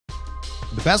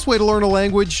The best way to learn a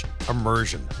language?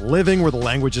 Immersion. Living where the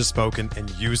language is spoken and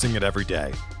using it every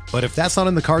day. But if that's not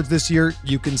in the cards this year,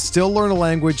 you can still learn a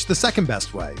language the second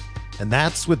best way, and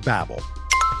that's with Babbel.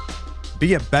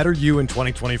 Be a better you in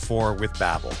 2024 with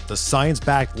Babbel, the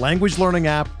science-backed language learning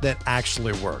app that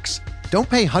actually works. Don't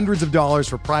pay hundreds of dollars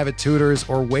for private tutors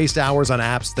or waste hours on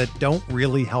apps that don't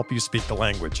really help you speak the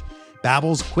language.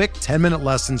 Babbel's quick 10-minute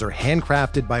lessons are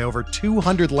handcrafted by over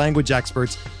 200 language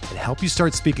experts and help you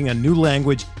start speaking a new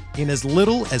language in as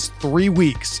little as 3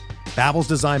 weeks. Babbel's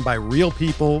designed by real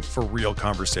people for real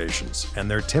conversations,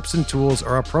 and their tips and tools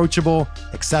are approachable,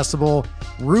 accessible,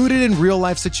 rooted in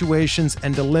real-life situations,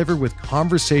 and delivered with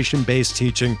conversation-based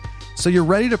teaching, so you're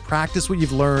ready to practice what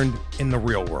you've learned in the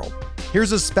real world.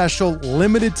 Here's a special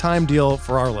limited-time deal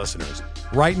for our listeners.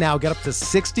 Right now, get up to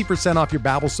 60% off your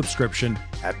Babbel subscription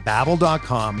at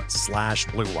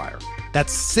babbel.com/Blue Wire.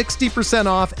 That's 60%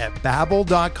 off at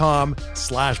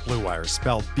babbel.com/Blue Wire,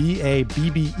 spelled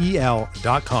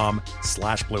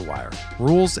BABBEL.com/Blue Wire.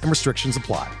 Rules and restrictions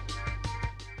apply.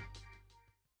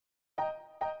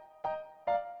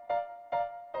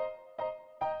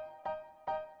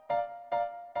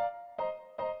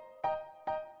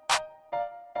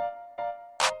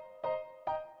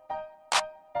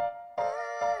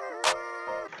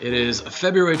 It is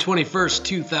February 21st,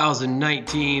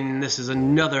 2019. This is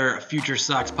another Future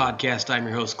Sox podcast. I'm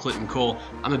your host, Clinton Cole.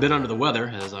 I'm a bit under the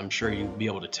weather, as I'm sure you'll be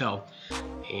able to tell.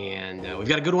 And we've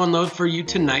got a good one load for you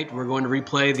tonight. We're going to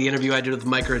replay the interview I did with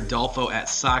Mike Adolfo at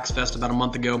Sox Fest about a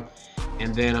month ago.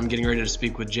 And then I'm getting ready to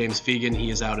speak with James Fegan.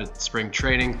 He is out at spring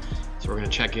training. So we're going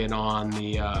to check in on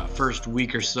the first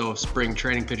week or so of spring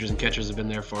training. Pitchers and catchers have been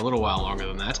there for a little while longer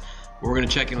than that. We're going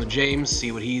to check in with James,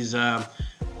 see what he's up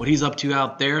to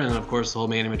out there, and then, of course, the whole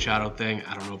Manny Machado thing.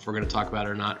 I don't know if we're going to talk about it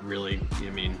or not, really. I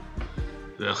mean,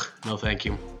 no thank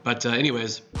you. But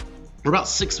anyways, we're about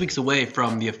 6 weeks away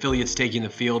from the affiliates taking the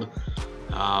field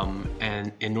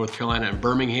and in North Carolina and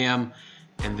Birmingham.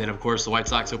 And then, of course, the White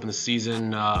Sox open the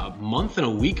season a month and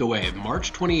a week away.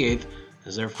 March 28th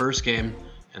is their first game,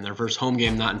 and their first home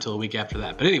game not until a week after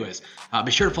that. But anyways,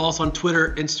 be sure to follow us on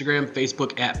Twitter, Instagram,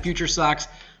 Facebook at Future Sox.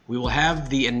 We will have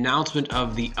the announcement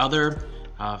of the other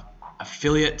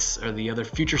affiliates, or the other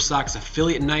Future Sox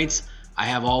affiliate nights. I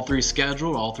have all three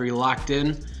scheduled, all three locked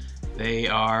in. They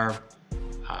are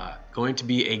going to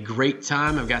be a great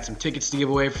time. I've got some tickets to give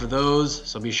away for those,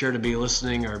 so be sure to be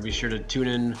listening, or be sure to tune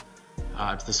in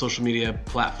to the social media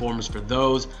platforms for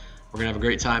those. We're going to have a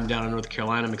great time down in North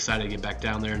Carolina. I'm excited to get back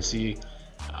down there and see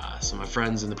some of my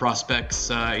friends and the prospects,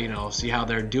 see how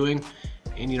they're doing.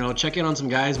 And, check in on some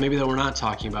guys maybe that we're not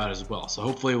talking about as well. So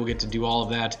hopefully we'll get to do all of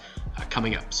that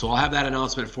coming up. So I'll have that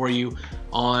announcement for you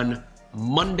on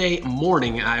Monday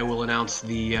morning. I will announce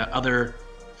the other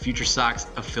Future Sox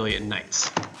affiliate nights.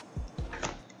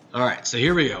 All right, so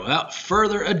here we go. Without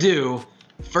further ado,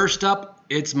 first up,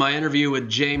 it's my interview with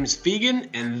James Fegan,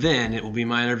 and then it will be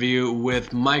my interview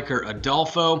with Mike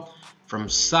Adolfo from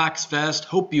Sox Fest.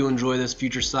 Hope you enjoy this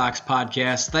Future Sox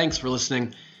podcast. Thanks for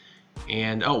listening.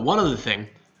 And one other thing,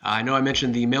 I know I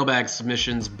mentioned the mailbag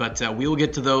submissions, but we will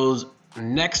get to those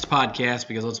next podcast,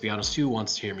 because let's be honest, who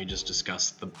wants to hear me just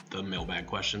discuss the mailbag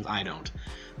questions? I don't.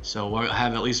 So we'll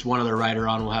have at least one other writer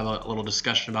on. We'll have a little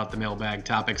discussion about the mailbag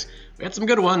topics. We had some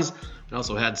good ones. We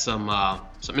also had some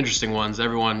interesting ones.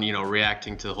 Everyone,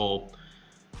 reacting to the whole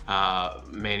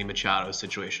Manny Machado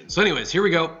situation. So anyways, here we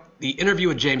go. The interview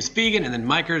with James Fegan and then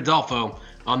Mike Adolfo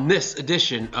on this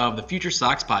edition of the Future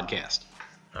Sox podcast.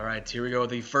 All right, here we go.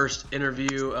 The first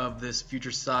interview of this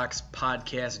Future Sox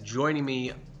podcast. Joining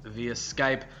me via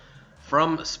Skype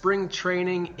from spring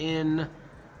training in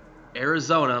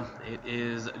Arizona, it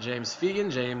is James Fegan.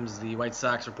 James, the White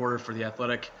Sox reporter for The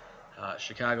Athletic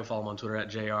Chicago. Follow him on Twitter at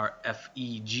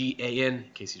JRFEGAN, in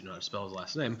case you don't know how to spell his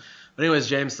last name. But anyways,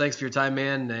 James, thanks for your time,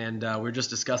 man. And we were just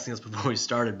discussing this before we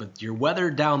started, but your weather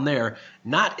down there,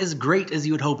 not as great as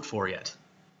you had hoped for yet.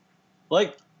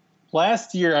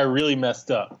 Last year, I really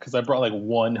messed up because I brought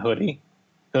one hoodie.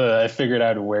 I figured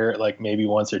I'd wear it maybe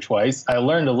once or twice. I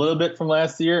learned a little bit from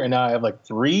last year, and now I have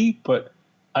 3, but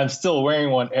I'm still wearing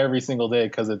one every single day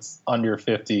because it's under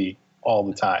 50 all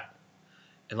the time.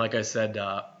 And like I said,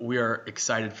 we are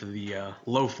excited for the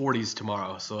low 40s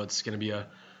tomorrow, so it's going to be a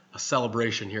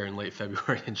celebration here in late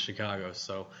February in Chicago.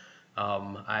 So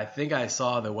I think I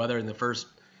saw the weather in the first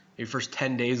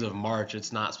 10 days of March.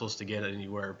 It's not supposed to get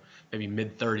anywhere maybe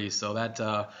mid-30s. So that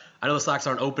I know the Sox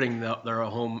aren't opening their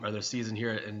home or their season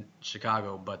here in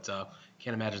Chicago, but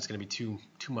can't imagine it's going to be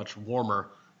too much warmer.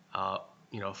 A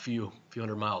few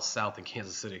hundred miles south in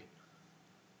Kansas City.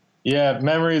 Yeah,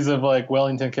 memories of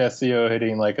Wellington Castillo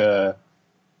hitting a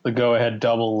the go-ahead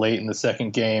double late in the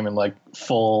second game in like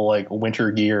full like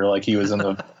winter gear, like he was in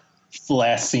the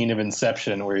last scene of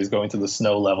Inception where he's going to the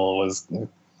snow level.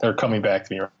 They're coming back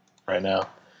to me right now.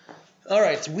 All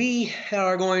right, we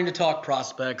are going to talk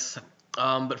prospects,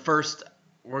 but first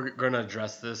we're going to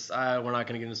address this. We're not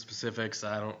going to get into specifics.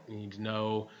 I don't need to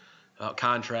know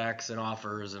contracts and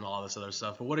offers and all this other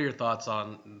stuff. But what are your thoughts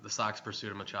on the Sox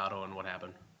pursuit of Machado and what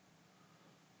happened?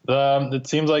 It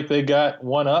seems like they got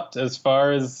one-upped as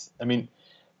far as, I mean,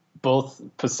 both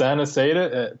Passan said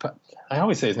it. I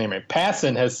always say his name right.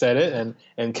 Passan has said it,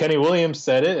 and Kenny Williams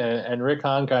said it, and Rick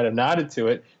Hahn kind of nodded to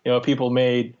it. People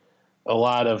made a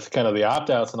lot of kind of the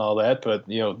opt-outs and all that, but,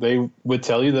 they would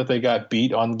tell you that they got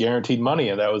beat on guaranteed money,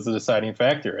 and that was the deciding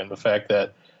factor. And the fact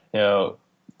that,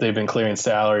 they've been clearing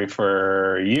salary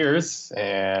for years,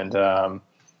 and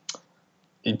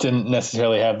it didn't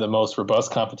necessarily have the most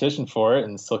robust competition for it,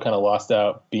 and still kind of lost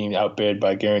out being outbid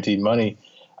by guaranteed money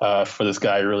for this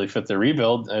guy who really fit the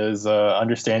rebuild is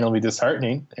understandably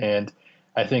disheartening. And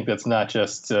I think that's not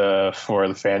just for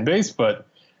the fan base, but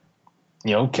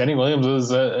Kenny Williams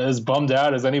was as bummed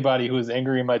out as anybody who was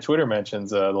angry in my Twitter mentions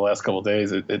the last couple of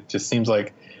days. It just seems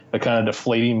like a kind of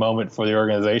deflating moment for the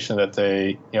organization that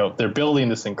they're building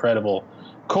this incredible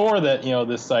core that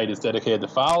this site is dedicated to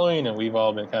following, and we've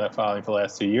all been kind of following for the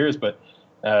last 2 years. But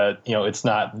it's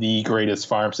not the greatest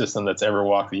farm system that's ever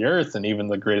walked the earth, and even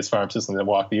the greatest farm system that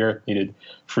walked the earth needed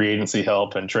free agency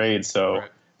help and trade. So right.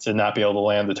 To not be able to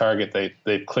land the target,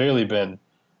 they've clearly been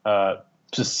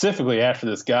specifically after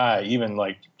this guy, even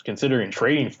like considering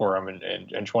trading for him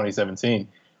in 2017.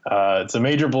 It's a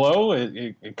major blow.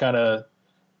 It kind of.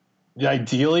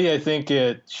 Ideally, I think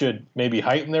it should maybe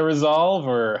heighten their resolve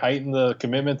or heighten the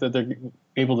commitment that they're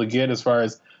able to get as far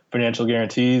as financial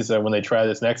guarantees when they try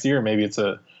this next year. Maybe it's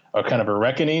a kind of a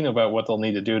reckoning about what they'll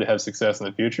need to do to have success in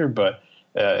the future. But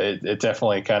it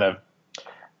definitely kind of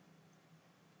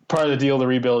part of the deal to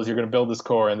rebuild is you're going to build this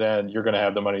core, and then you're going to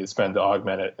have the money to spend to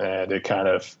augment it. And it kind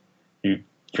of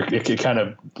it kind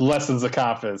of lessens the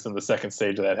confidence in the second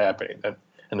stage of that happening.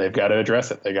 And they've got to address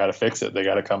it. They got to fix it. They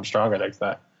got to come stronger next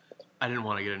time. I didn't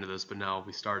want to get into this, but now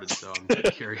we started, so I'm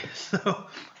curious. So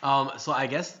I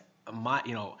guess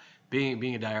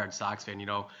being a diehard Sox fan,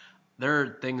 there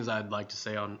are things I'd like to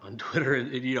say on Twitter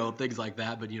and things like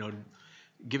that, but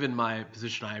given my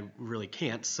position, I really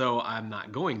can't, so I'm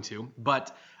not going to.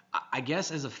 But I guess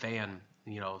as a fan,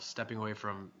 stepping away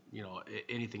from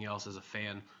anything else as a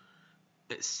fan,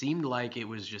 it seemed like it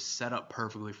was just set up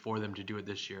perfectly for them to do it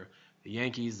this year. The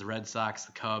Yankees, the Red Sox,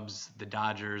 the Cubs, the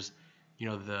Dodgers.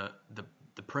 The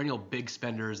perennial big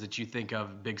spenders that you think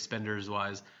of big spenders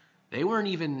wise, they weren't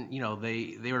even,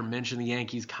 they were mentioned. The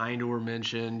Yankees kind of were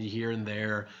mentioned here and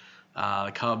there.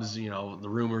 The Cubs, the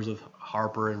rumors of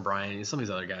Harper and Bryant, some of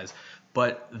these other guys.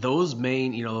 But those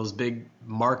main, those big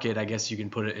market, I guess you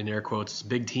can put it in air quotes,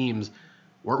 big teams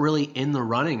weren't really in the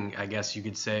running, I guess you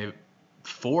could say,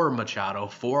 for Machado,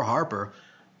 for Harper.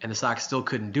 And the Sox still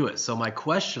couldn't do it. So my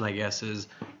question, I guess, is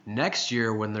next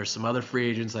year when there's some other free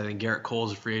agents, I think Garrett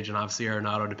Cole's a free agent, obviously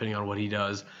Arenado, depending on what he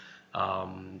does.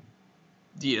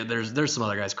 There's some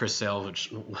other guys, Chris Sale,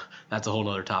 which that's a whole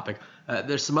other topic.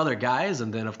 There's some other guys,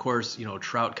 and then, of course,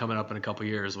 Trout coming up in a couple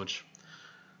years, which,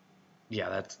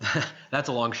 yeah, that's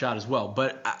a long shot as well.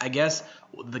 But I guess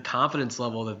the confidence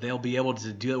level that they'll be able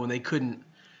to do it when they couldn't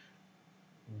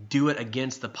do it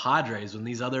against the Padres, when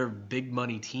these other big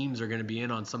money teams are going to be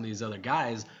in on some of these other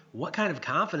guys, what kind of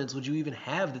confidence would you even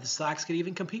have that the Sox could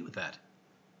even compete with that?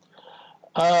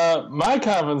 My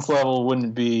confidence level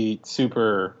wouldn't be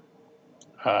super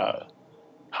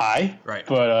high, right?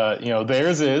 But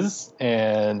theirs is,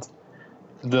 and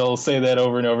they'll say that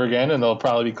over and over again, and they'll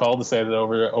probably be called to say that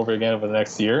over again over the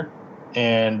next year.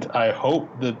 And I hope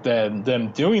that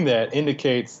them doing that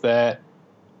indicates that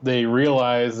they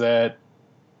realize that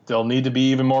they'll need to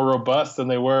be even more robust than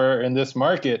they were in this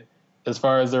market as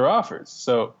far as their offers.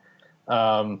 So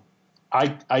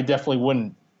I definitely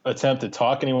wouldn't attempt to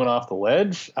talk anyone off the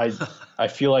ledge. I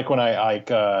feel like when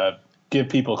I give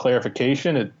people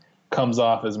clarification, it comes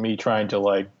off as me trying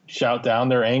to shout down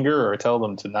their anger or tell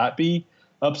them to not be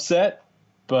upset.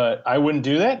 But I wouldn't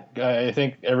do that. I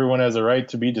think everyone has a right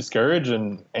to be discouraged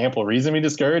and ample reason to be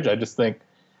discouraged. I just think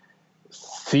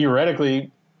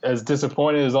theoretically, as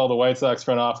disappointed as all the White Sox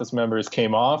front office members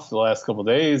came off the last couple of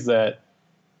days, that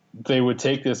they would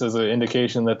take this as an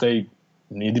indication that they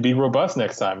need to be robust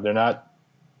next time. They're not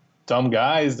dumb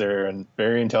guys. They're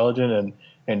very intelligent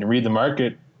and read the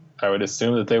market. I would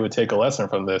assume that they would take a lesson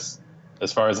from this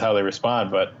as far as how they respond,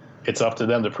 but it's up to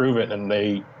them to prove it, and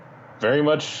they very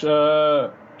much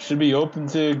should be open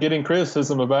to getting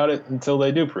criticism about it until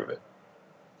they do prove it.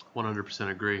 100%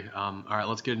 agree. All right,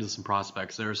 let's get into some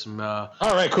prospects. There's some. All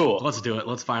right, cool. Let's do it.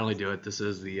 Let's finally do it. This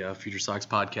is the Future Sox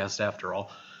podcast after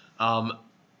all.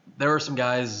 There are some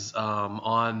guys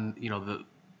on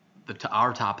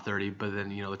our top 30, but then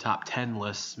the top 10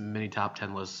 lists, many top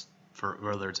 10 lists for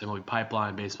whether it's MLB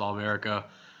Pipeline, Baseball America,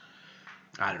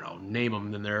 I don't know, name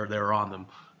them, then they're on them,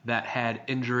 that had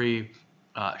injury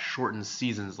shortened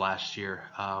seasons last year.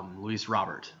 Luis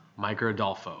Robert, Mike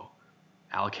Adolfo,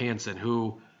 Alec Hansen,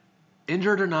 who,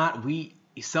 injured or not, he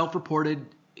self-reported,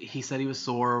 he said he was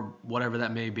sore, whatever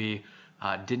that may be,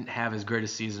 didn't have as great a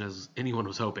season as anyone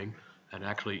was hoping, and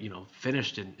actually,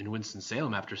 finished in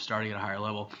Winston-Salem after starting at a higher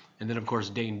level. And then, of course,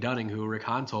 Dane Dunning, who Rick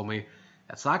Hahn told me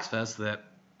at Sox Fest that,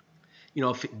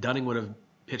 if Dunning would have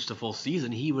pitched a full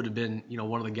season, he would have been,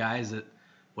 one of the guys that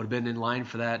would have been in line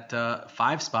for that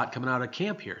 5 spot coming out of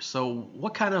camp here. So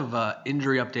what kind of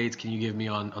injury updates can you give me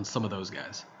on some of those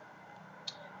guys?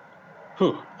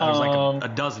 There's like a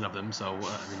dozen of them, so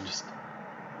just...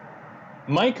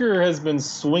 Miker has been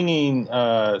swinging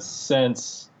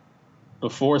since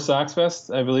before Sox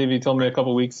Fest. I believe he told me a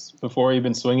couple weeks before he'd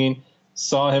been swinging.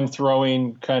 Saw him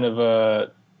throwing kind of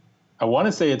I want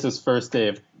to say it's his first day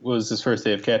of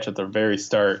catch at the very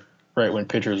start, right when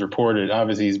pitchers reported.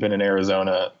 Obviously, he's been in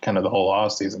Arizona kind of the whole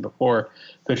offseason before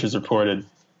pitchers reported.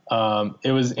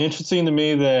 It was interesting to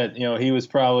me that, he was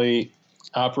probably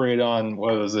operated on,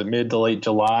 mid to late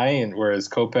July, and whereas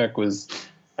Kopech was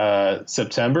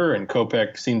September, and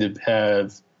Kopech seemed to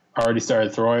have already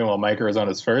started throwing while Miker was on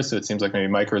his first. So it seems like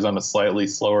maybe Miker is on a slightly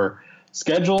slower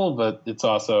schedule, but it's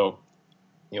also,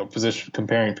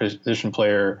 comparing position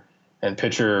player and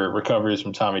pitcher recoveries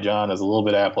from Tommy John is a little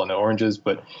bit apple and oranges.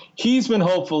 But he's been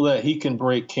hopeful that he can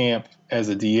break camp as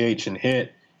a DH and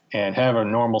hit and have a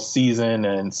normal season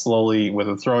and slowly, with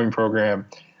a throwing program,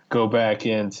 go back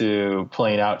into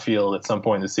playing outfield at some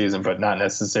point in the season, but not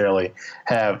necessarily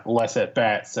have less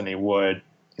at-bats than he would,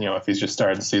 if he's just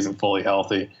started the season fully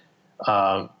healthy.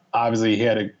 Obviously, he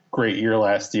had a great year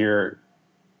last year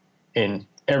in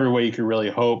every way you could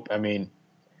really hope. I mean,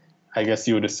 I guess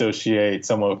you would associate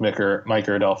someone with Miker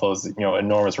Adolfo's,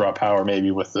 enormous raw power,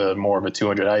 maybe with more of a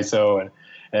 200 ISO and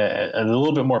a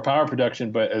little bit more power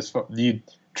production. But you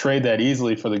trade that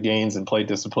easily for the gains in plate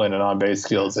discipline and on-base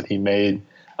skills that he made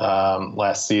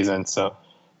last season. So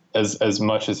as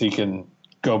much as he can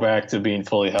go back to being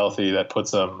fully healthy, that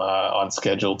puts him on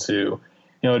schedule to,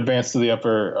 advance to the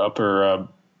upper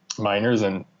minors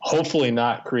and hopefully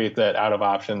not create that out of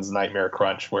options nightmare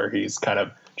crunch where he's kind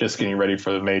of just getting ready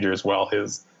for the majors while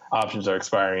his options are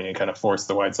expiring and kind of force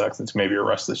the White Sox into maybe a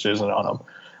rush decision on him.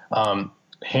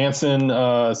 Hansen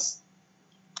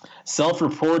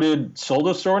self-reported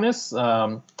shoulder soreness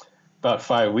about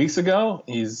 5 weeks ago.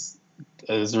 His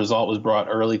result was brought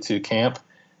early to camp.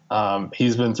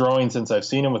 He's been throwing since I've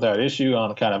seen him without issue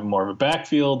on kind of more of a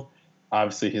backfield.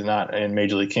 Obviously, he's not in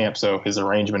Major League camp, so his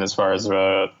arrangement as far as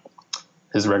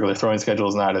his regular throwing schedule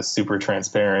is not as super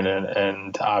transparent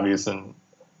and obvious and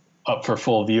up for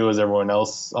full view as everyone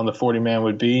else on the 40-man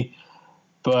would be.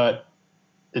 But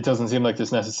it doesn't seem like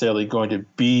there's necessarily going to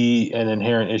be an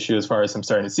inherent issue as far as him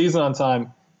starting the season on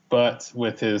time. But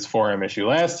with his forearm issue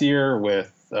last year,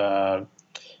 with having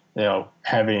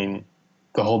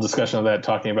the whole discussion of that,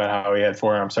 talking about how he had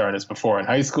forearm soreness before in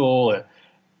high school, and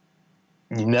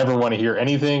you never want to hear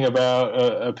anything about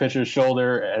a pitcher's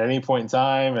shoulder at any point in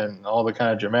time, and all the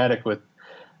kind of dramatic with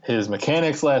his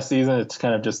mechanics last season. It's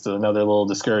kind of just another little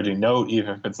discouraging note,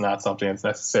 even if it's not something that's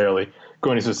necessarily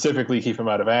going to specifically keep him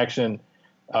out of action.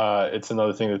 It's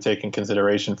another thing to take in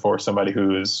consideration for somebody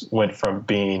who's went from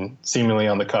being seemingly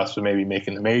on the cusp of maybe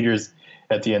making the majors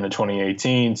at the end of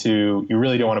 2018 to, you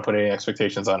really don't want to put any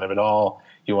expectations on him at all.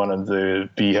 You want him to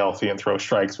be healthy and throw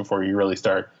strikes before you really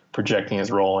start projecting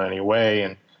his role in any way.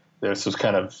 And this would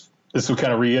kind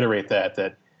of reiterate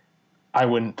that I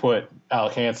wouldn't put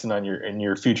Alec Hansen in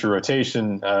your future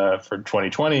rotation for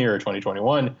 2020 or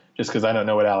 2021 just because I don't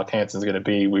know what Alec Hansen's going to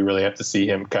be. We really have to see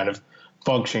him kind of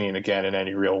functioning again in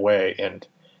any real way. And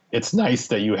it's nice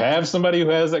that you have somebody who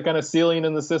has that kind of ceiling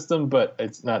in the system, but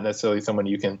it's not necessarily someone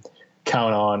you can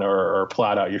count on or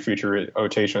plot out your future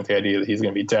rotation with the idea that he's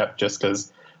going to be depth just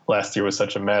because last year was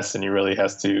such a mess and he really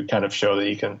has to kind of show that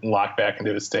he can lock back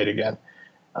into his state again.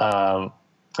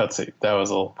 Let's see.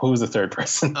 Who was the third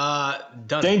person?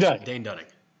 Dane Dunning.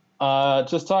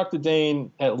 Just talked to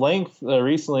Dane at length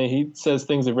recently. He says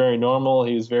things are very normal.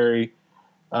 He's very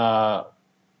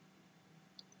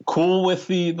cool with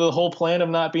the whole plan of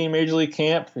not being Major League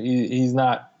camp. He's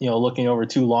not looking over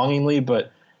too longingly,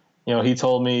 but he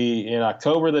told me in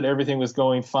October that everything was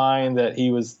going fine, that he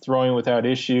was throwing without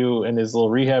issue in his little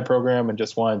rehab program and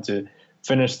just wanted to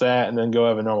finish that and then go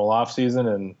have a normal off season.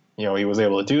 And, he was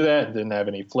able to do that and didn't have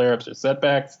any flare-ups or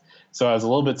setbacks. So I was a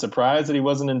little bit surprised that he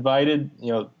wasn't invited.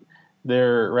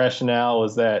 Their rationale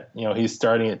was that, he's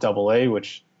starting at AA,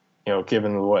 which,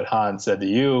 given what Han said to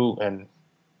you and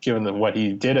given what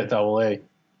he did at AA,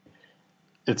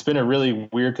 it's been a really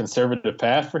weird conservative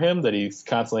path for him that he's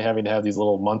constantly having to have these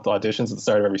little month auditions at the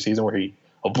start of every season where he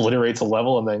obliterates a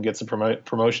level and then gets a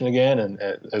promotion again. And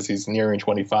as he's nearing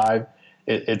 25,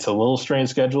 it's a little strange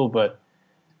schedule, but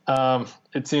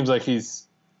it seems like he's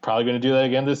probably going to do that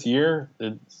again this year.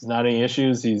 There's not any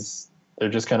issues. They're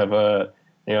just kind of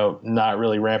not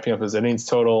really ramping up his innings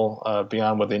total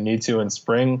beyond what they need to in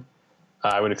spring.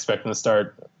 I would expect him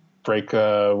to break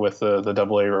with the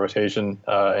AA rotation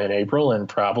in April and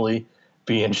probably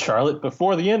be in Charlotte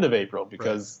before the end of April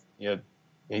because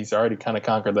he's already kind of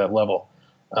conquered that level.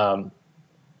 I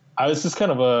was just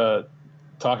kind of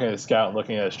talking to the scout and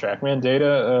looking at his TrackMan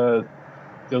data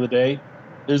the other day.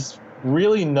 There's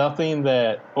really nothing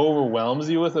that overwhelms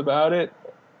you about it,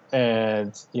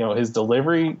 and his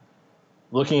delivery.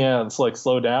 Looking at it's like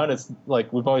slow down. It's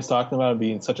like we've always talked about him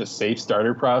being such a safe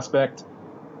starter prospect.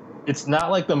 It's not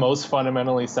like the most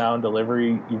fundamentally sound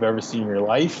delivery you've ever seen in your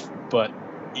life, but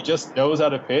he just knows how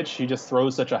to pitch. He just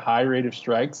throws such a high rate of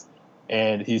strikes,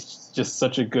 and he's just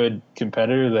such a good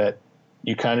competitor that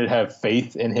you kind of have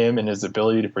faith in him and his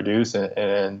ability to produce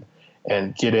and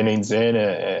get innings in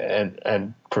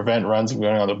and prevent runs from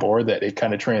going on the board, that it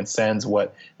kind of transcends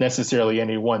what necessarily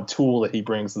any one tool that he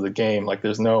brings to the game. Like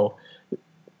there's no,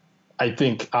 I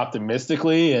think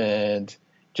optimistically and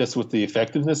just with the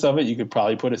effectiveness of it, you could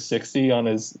probably put a 60 on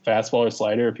his fastball or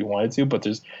slider if you wanted to, but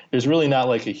there's really not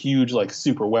like a huge like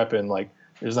super weapon. Like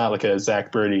there's not like a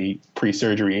Zach Birdie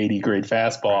pre-surgery 80 grade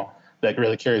fastball that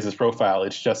really carries his profile.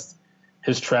 It's just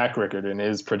his track record and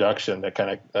his production that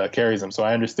kind of carries him. So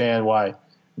I understand why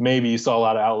maybe you saw a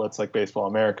lot of outlets like Baseball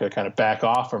America kind of back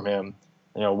off from him,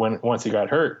 once he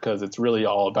got hurt, because it's really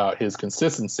all about his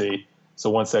consistency. So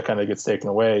once that kind of gets taken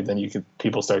away, then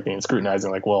people start being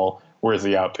scrutinizing like, well, where's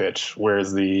the out pitch?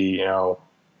 Where's the,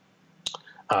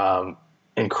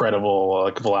 incredible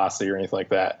like velocity or anything like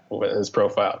that with his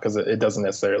profile? Because it doesn't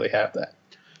necessarily have that.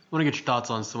 I want to get your thoughts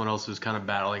on someone else who's kind of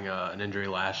battling an injury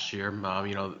last year.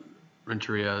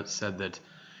 Renteria said that,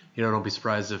 don't be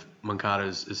surprised if Moncada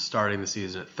is starting the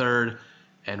season at third.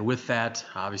 And with that,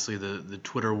 obviously the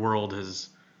Twitter world has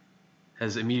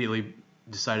immediately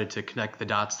decided to connect the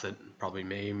dots that probably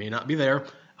may not be there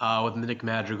with Nick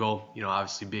Madrigal,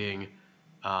 obviously being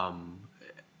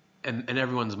in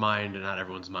everyone's mind, and not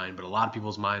everyone's mind, but a lot of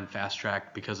people's mind, fast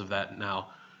track because of that. Now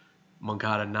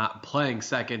Moncada not playing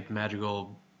second,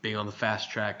 Madrigal being on the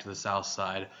fast track to the south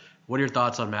side. What are your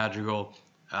thoughts on Madrigal?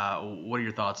 What are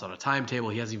your thoughts on a timetable?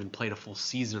 He hasn't even played a full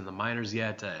season in the minors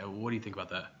yet. What do you think about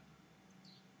that?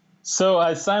 So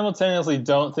I simultaneously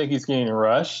don't think he's getting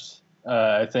rushed.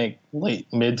 I think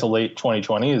mid to late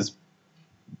 2020 is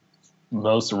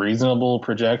most reasonable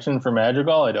projection for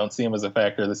Madrigal. I don't see him as a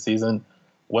factor this season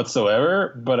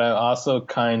whatsoever, but I'm also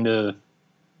kind of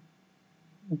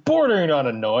bordering on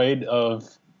annoyed of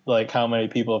like how many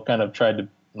people have kind of tried to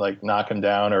like knock him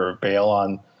down or bail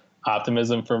on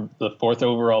optimism for the 4th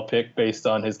overall pick based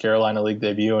on his Carolina League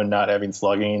debut and not having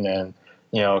slugging and,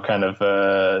 kind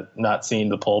of not seeing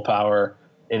the pull power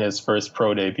in his first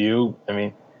pro debut. I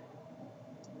mean,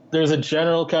 there's a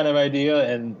general kind of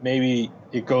idea, and maybe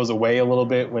it goes away a little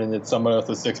bit when it's someone with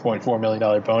a $6.4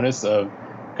 million bonus of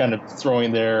kind of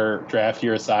throwing their draft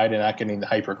year aside and not getting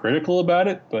hypercritical about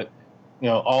it. But,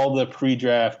 all the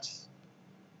pre-draft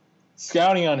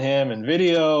scouting on him and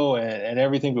video and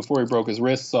everything before he broke his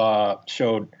wrist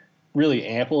showed really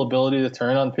ample ability to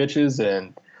turn on pitches,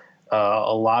 and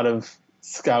a lot of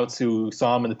scouts who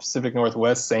saw him in the Pacific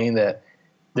Northwest saying that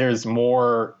there's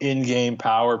more in-game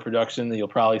power production that you'll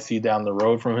probably see down the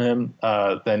road from him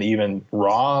than even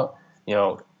raw.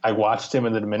 I watched him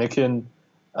in the Dominican.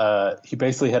 He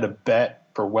basically had a bet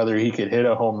for whether he could hit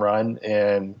a home run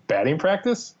in batting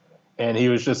practice, and he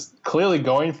was just clearly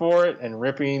going for it and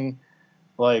ripping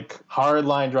like hard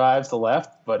line drives to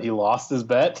left, but he lost his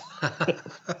bet.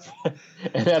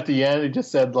 And at the end, he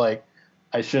just said like,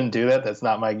 I shouldn't do that. That's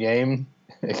not my game.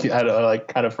 He had a like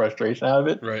kind of frustration out of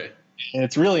it. Right. And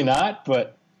it's really not,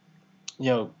 but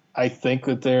I think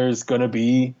that there's going to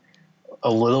be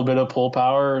a little bit of pull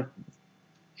power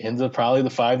into probably the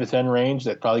 5 to 10 range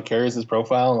that probably carries his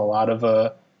profile and a lot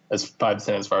of as 5 to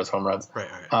 10 as far as home runs.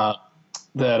 Right.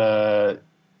 That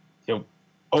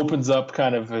opens up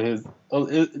kind of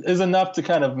is enough to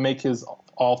kind of make his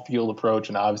all field approach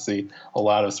and obviously a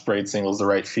lot of sprayed singles to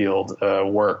right field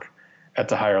work at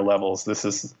the higher levels. This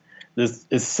is this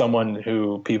is someone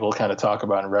who people kind of talk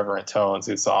about in reverent tones,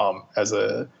 who saw him as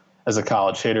a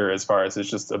college hitter as far as his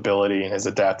just ability and his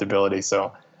adaptability.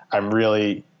 So I'm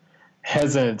really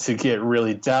hesitant to get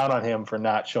really down on him for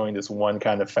not showing this one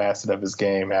kind of facet of his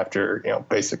game after,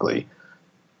 basically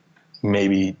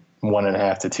maybe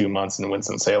 1.5 to 2 months in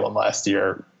Winston-Salem last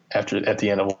year at the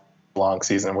end of a long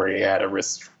season where he had a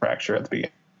wrist fracture at the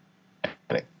beginning.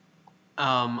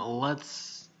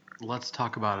 Let's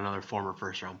talk about another former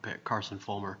first-round pick, Carson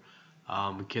Fulmer,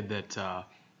 a kid that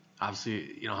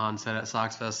obviously, Hans said at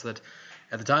Sox Fest that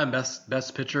at the time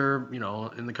best pitcher,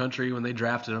 in the country when they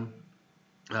drafted him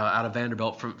out of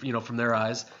Vanderbilt from their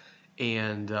eyes,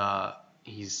 and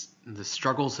the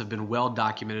struggles have been well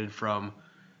documented from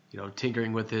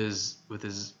tinkering with his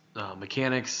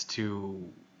mechanics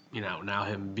to now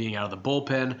him being out of the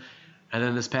bullpen, and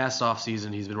then this past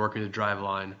offseason he's been working the drive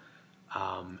line.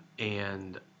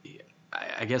 And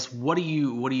I guess what do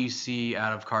you see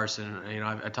out of Carson?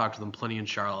 I talked to him plenty in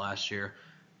Charlotte last year.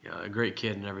 A great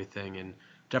kid and everything, and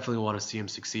definitely want to see him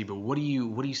succeed. But what do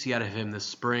you see out of him this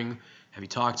spring? Have you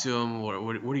talked to him?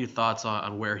 What are your thoughts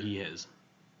on where he is?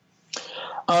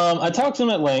 I talked to him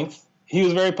at length. He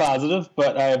was very positive,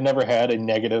 but I have never had a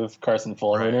negative Carson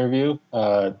Fulmer interview.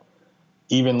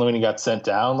 Even when he got sent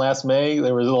down last May,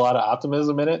 there was a lot of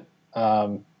optimism in it.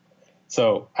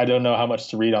 So I don't know how much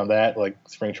to read on that. Like,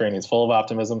 spring training is full of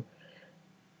optimism.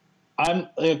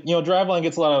 Driveline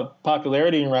gets a lot of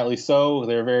popularity, and rightly so.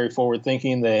 They're very forward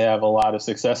thinking. They have a lot of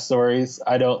success stories.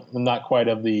 I'm not quite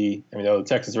of the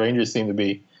Texas Rangers seem to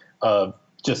be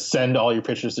just send all your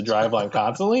pitchers to Driveline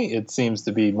constantly. It seems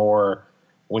to be more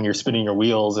when you're spinning your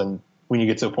wheels, and when you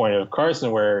get to a point of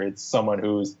Carson where it's someone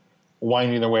who's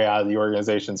winding their way out of the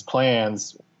organization's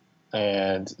plans,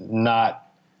 and not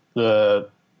the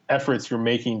efforts you're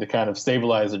making to kind of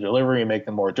stabilize the delivery and make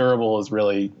them more durable is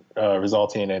really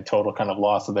resulting in a total kind of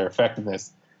loss of their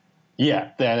effectiveness. Yeah,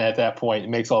 then at that point, it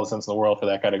makes all the sense in the world for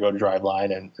that guy to go to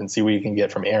Driveline and see what he can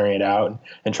get from airing it out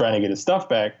and trying to get his stuff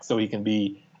back so he can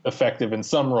be effective in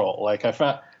some role. Like, I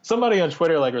found somebody on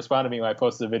Twitter responded to me when I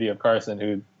posted a video of Carson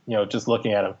who, just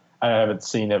looking at him, I haven't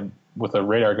seen him with a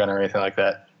radar gun or anything like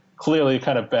that. Clearly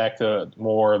kind of back to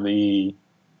more of the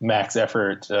max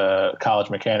effort college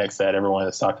mechanics that everyone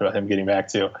has talked about him getting back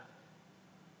to.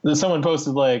 Then someone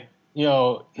posted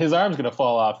his arm's going to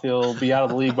fall off. He'll be out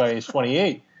of the league by age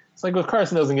 28. It's like, if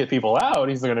Carson doesn't get people out,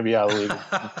 he's going to be out of the league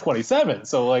at 27.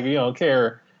 So don't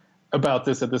care about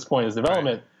this at this point in his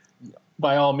development. Right.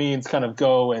 By all means, kind of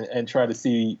go and try to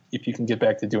see if you can get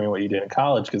back to doing what you did in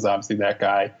college, because obviously that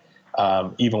guy,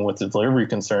 even with the delivery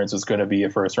concerns, was going to be a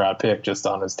first-round pick just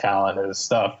on his talent and his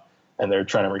stuff, and they're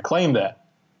trying to reclaim that.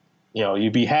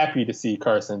 You'd be happy to see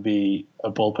Carson be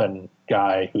a bullpen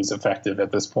guy who's effective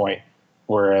at this point.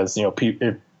 Whereas, if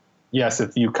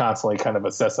you constantly kind of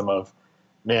assess him of,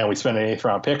 man, we spent an 8th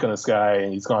round pick on this guy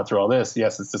and he's gone through all this.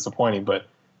 Yes, it's disappointing, but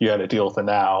you got to deal with it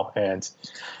now. And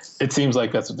it seems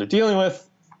like that's what they're dealing with.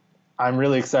 I'm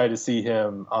really excited to see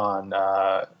him on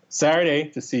Saturday,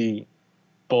 to see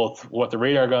both what the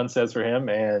radar gun says for him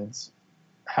and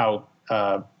how,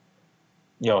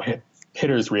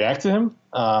 hitters react to him.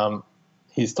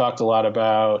 He's talked a lot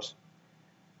about,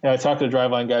 I talked to the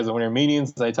Driveline guys at winter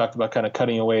meetings. They talked about kind of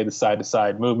cutting away the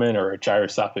side-to-side movement, or a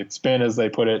gyroscopic spin, as they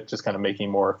put it, just kind of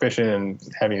making more efficient and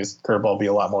having his curveball be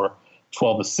a lot more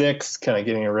 12-6, kind of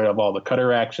getting rid of all the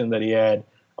cutter action that he had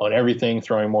on everything,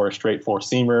 throwing more straight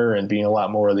four-seamer and being a lot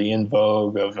more of the in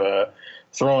vogue of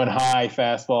throwing high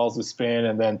fastballs with spin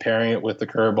and then pairing it with the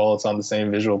curveball. It's on the same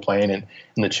visual plane, and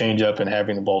the changeup, and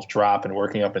having them both drop and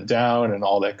working up and down and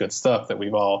all that good stuff that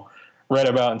we've all read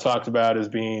about and talked about as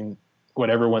being what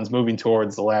everyone's moving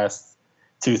towards the last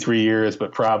 2-3 years,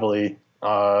 but probably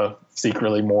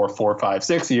secretly more 4, 5,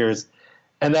 6 years.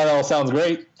 And that all sounds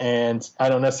great. And I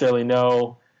don't necessarily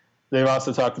know. They've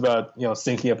also talked about,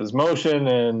 syncing up his motion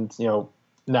and,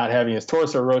 not having his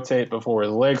torso rotate before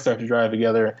his legs start to drive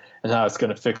together, and how it's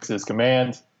going to fix his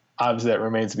command. Obviously, that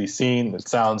remains to be seen. It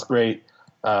sounds great.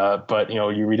 But,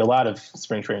 you read a lot of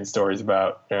spring training stories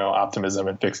about, optimism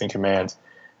and fixing command.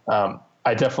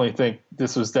 I definitely think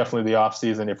this was definitely the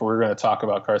offseason. If we're going to talk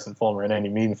about Carson Fulmer in any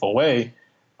meaningful way,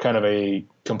 kind of a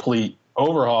complete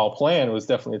overhaul plan was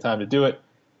definitely the time to do it.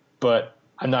 But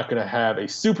I'm not going to have a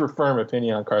super firm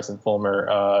opinion on Carson Fulmer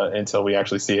until we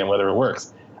actually see it and whether it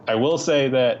works. I will say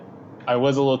that I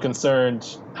was a little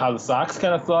concerned how the Sox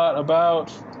kind of thought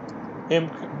about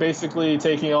him basically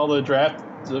taking all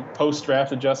the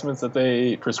post-draft adjustments that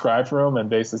they prescribed for him and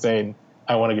basically saying,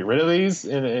 I want to get rid of these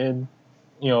in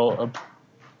a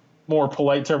more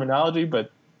polite terminology.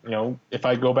 But, if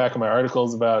I go back in my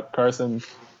articles about Carson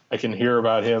I can hear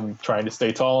about him trying to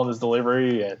stay tall in his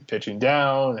delivery and pitching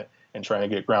down and trying to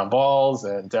get ground balls,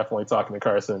 and definitely talking to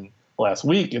Carson last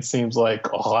week, it seems like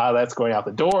a lot of that's going out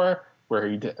the door, where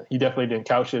he definitely didn't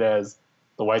couch it as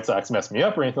the White Sox messed me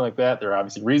up or anything like that. There are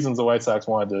obviously reasons the White Sox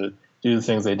wanted to do the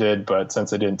things they did, but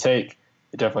since they didn't take,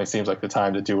 it definitely seems like the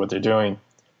time to do what they're doing.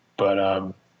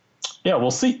 But, yeah,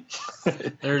 we'll see.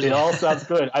 It all sounds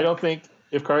good. I don't think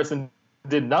if Carson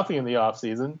did nothing in the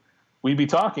offseason, we'd be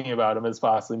talking about him as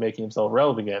possibly making himself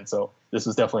relevant again. So this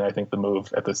is definitely, I think, the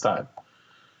move at this time.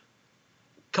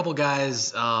 Couple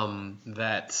guys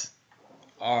that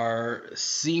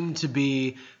seem to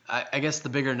be, I guess, the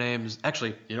bigger names.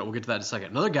 Actually, we'll get to that in a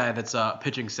second. Another guy that's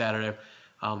pitching Saturday,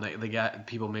 the guy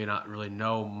people may not really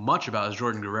know much about, is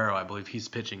Jordan Guerrero. I believe he's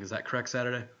pitching. Is that correct,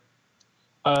 Saturday?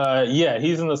 Yeah,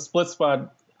 he's in the split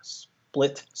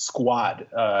squad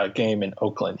game in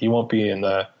Oakland. He won't be in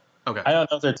the. Okay. I don't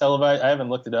know if they're televised. I haven't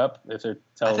looked it up if they're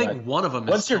televised. I think one of them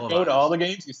Once you go to all the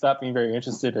games, you stop being very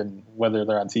interested in whether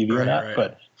they're on TV or not. Right.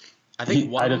 But I think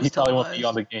he probably won't be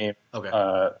on the game.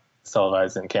 Okay.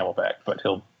 Televised in Camelback, but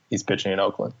he's pitching in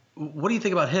Oakland. What do you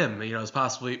think about him? As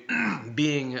possibly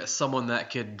being someone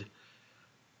that could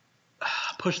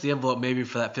push the envelope maybe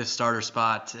for that fifth starter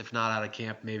spot, if not out of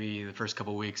camp, maybe in the first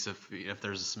couple of weeks if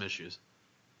there's some issues.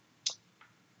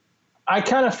 I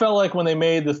kind of felt like when they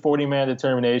made the 40-man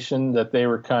determination that they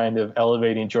were kind of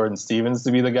elevating Jordan Stevens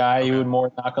to be the guy who would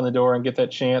more knock on the door and get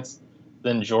that chance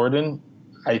than Jordan.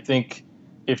 I think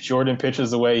if Jordan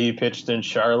pitches the way he pitched in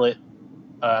Charlotte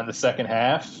in the second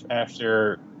half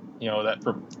after,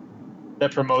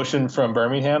 that promotion from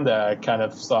Birmingham, that I kind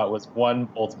of thought was one,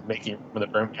 both making room in the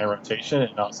Birmingham rotation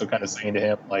and also kind of saying to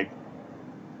him, like,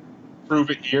 prove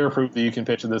it here, prove that you can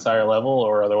pitch at this higher level,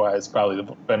 or otherwise probably the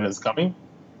bullpen is coming.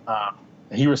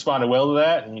 He responded well to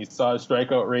that, and you saw his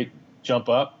strikeout rate jump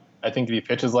up. I think if he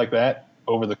pitches like that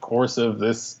over the course of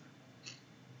this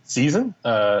season,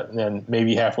 and then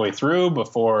maybe halfway through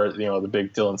before the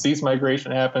big Dylan Cease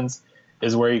migration happens,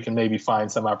 is where you can maybe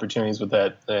find some opportunities with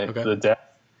that the depth.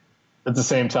 At the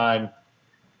same time,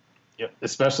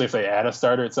 especially if they add a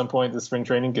starter at some point this spring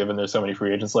training, given there's so many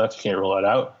free agents left, you can't rule it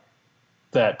out.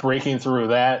 That breaking through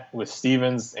that with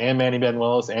Stevens and Manny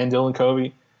Benuelos and Dylan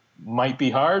Covey might be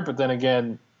hard, but then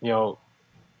again,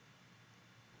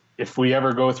 if we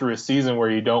ever go through a season where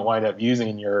you don't wind up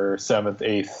using your 7th,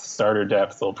 8th starter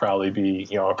depth, it'll probably be,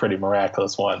 a pretty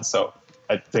miraculous one. So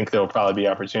I think there'll probably be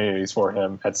opportunities for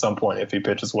him at some point if he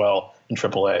pitches well in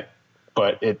AAA,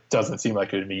 but it doesn't seem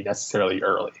like it would be necessarily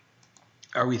early.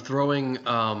 Are we throwing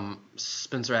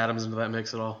Spencer Adams into that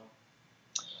mix at all?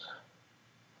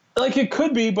 Like, it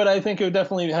could be, but I think it would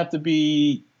definitely have to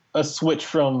be a switch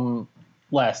from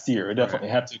last year. It definitely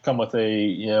have to come with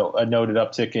a noted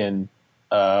uptick in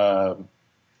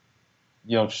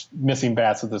missing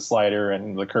bats with the slider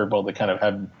and the curveball that kind of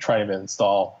had tried to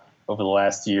install over the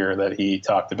last year that he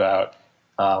talked about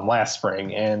last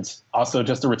spring, and also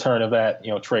just the return of that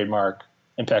trademark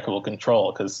impeccable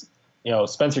control, because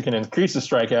Spencer can increase the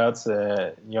strikeouts,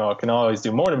 can always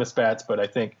do more to miss bats, but I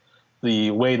think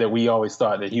the way that we always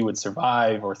thought that he would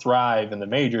survive or thrive in the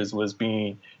majors was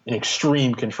being an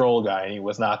extreme control guy, and he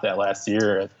was not that last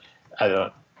year.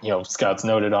 Scouts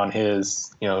noted on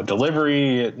his,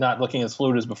 delivery not looking as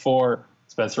fluid as before.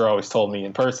 Spencer always told me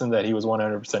in person that he was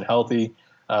 100% healthy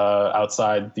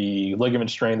outside the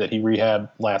ligament strain that he rehabbed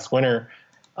last winter.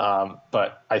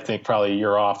 But I think probably a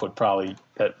year off would probably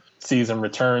that season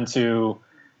return to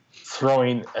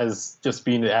throwing as just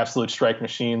being the absolute strike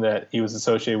machine that he was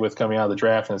associated with coming out of the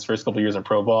draft in his first couple of years in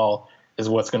pro ball is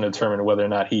what's going to determine whether or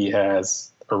not he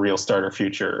has a real starter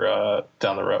future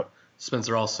down the road.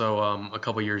 Spencer also a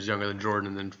couple years younger than Jordan,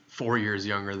 and then 4 years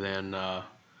younger than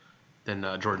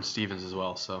Jordan Stevens as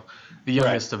well. So the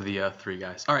youngest of the three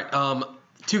guys. All right,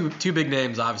 two big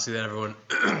names obviously that everyone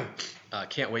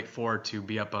can't wait for to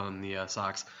be up on the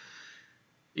Sox.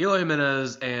 Eloy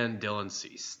Jimenez and Dylan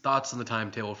Cease. Thoughts on the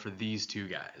timetable for these two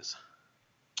guys?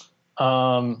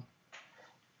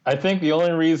 I think the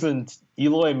only reason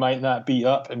Eloy might not be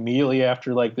up immediately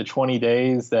after like the 20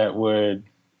 days that would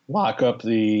lock up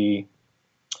the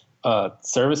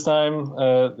service time,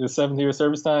 the 7th year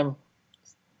service time,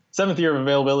 7th year of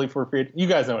availability for free. You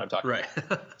guys know what I'm talking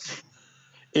about.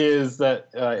 Is that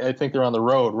I think they're on the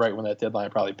road right when that deadline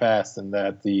probably passed, and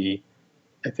that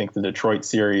I think the Detroit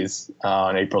series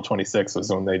on April 26th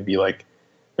was when they'd be like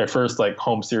their first like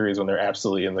home series when they're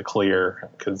absolutely in the clear.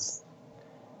 Because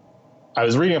I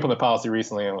was reading up on the policy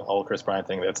recently on the whole Chris Bryant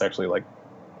thing that's actually like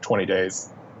 20 days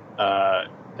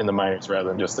in the minors rather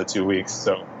than just the 2 weeks.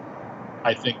 So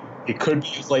I think it could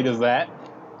be as late as that,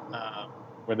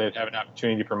 where they'd have an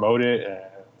opportunity to promote it.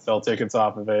 sell tickets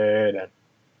off of it,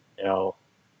 and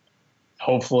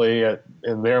hopefully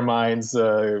in their minds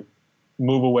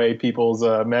move away people's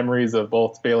memories of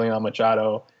both failing on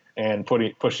Machado and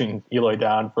pushing Eloy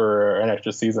down for an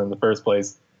extra season in the first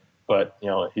place. But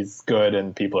he's good,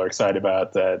 and people are excited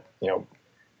about that.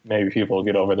 Maybe people will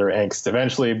get over their angst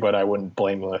eventually, but I wouldn't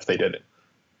blame them if they didn't.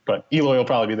 But Eloy will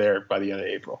probably be there by the end of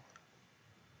April.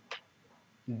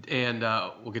 And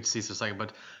we'll get to see this in a second,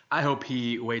 but I hope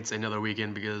he waits another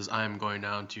weekend because I'm going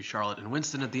down to Charlotte and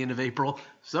Winston at the end of April.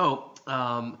 So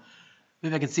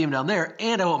maybe I can see him down there,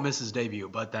 and I won't miss his debut,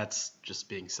 but that's just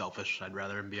being selfish. I'd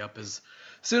rather him be up as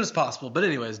soon as possible. But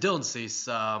anyways, Dylan Cease,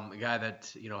 a guy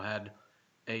that had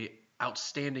a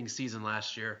outstanding season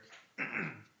last year.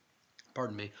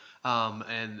 Pardon me.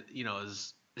 And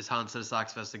as Hans said,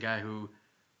 Sox Fest, a guy who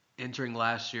entering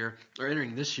this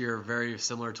year very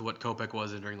similar to what Kopech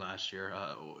was entering last year.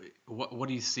 What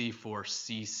do you see for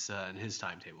Cease in his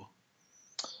timetable?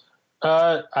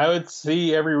 I would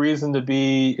see every reason to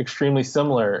be extremely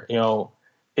similar.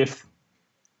 If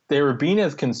they were being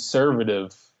as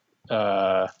conservative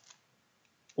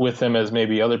with him as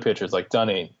maybe other pitchers like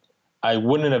Dunning, I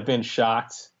wouldn't have been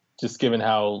shocked, just given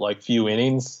how few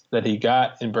innings that he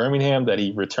got in Birmingham, that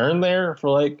he returned there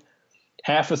for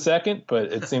half a second.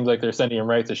 But it seems like they're sending him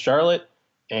right to Charlotte,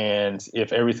 and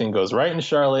if everything goes right in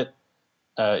Charlotte,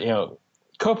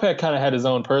 Kopech kind of had his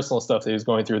own personal stuff that he was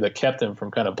going through that kept him from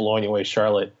kind of blowing away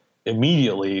Charlotte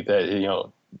immediately.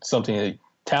 That something that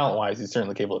talent-wise he's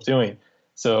certainly capable of doing.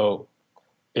 So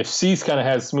if Cease kind of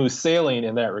has smooth sailing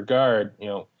in that regard,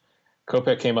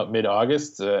 Kopech came up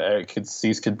mid-August.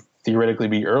 Cease could theoretically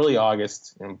be early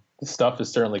August, and the stuff is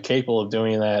certainly capable of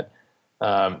doing that.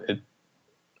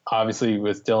 Obviously,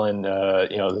 with Dylan,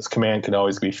 this command could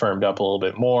always be firmed up a little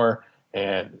bit more,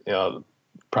 and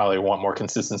probably want more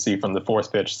consistency from the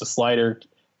fourth pitch, the slider.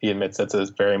 He admits that's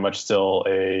very much still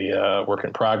a work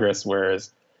in progress,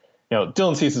 whereas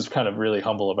Dylan Cease is kind of really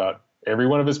humble about every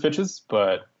one of his pitches,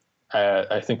 but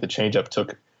I think the changeup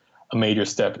took a major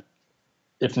step,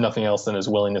 if nothing else, in his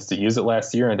willingness to use it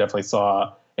last year, and definitely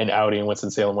saw an outing in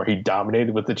Winston-Salem where he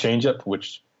dominated with the changeup,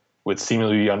 which would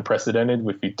seemingly be unprecedented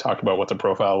if you talked about what the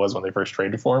profile was when they first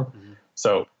traded for him. Mm-hmm.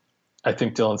 So I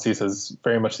think Dylan Cease has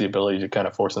very much the ability to kind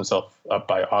of force himself up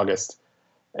by August.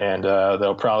 And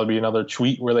there'll probably be another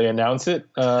tweet where they announce it.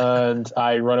 And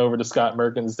I run over to Scott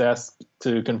Merkin's desk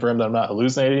to confirm that I'm not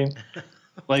hallucinating.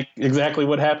 Exactly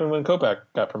what happened when Kopech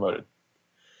got promoted.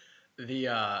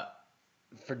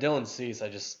 For Dylan Cease, I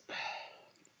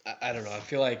don't know. I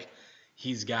feel like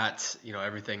he's got,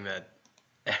 everything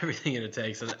it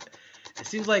takes. And it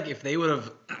seems like if they would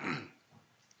have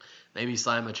maybe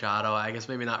signed Machado, I guess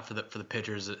maybe not for the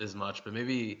pitchers as much, but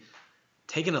maybe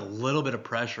taking a little bit of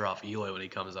pressure off Eloy when he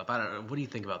comes up. I don't know. What do you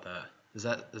think about that? Is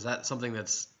that something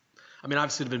that's,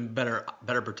 obviously it'd been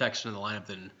better protection in the lineup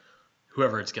than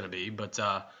whoever it's going to be, but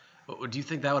do you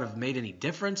think that would have made any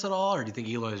difference at all, or do you think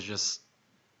Eloy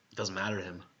doesn't matter to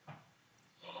him?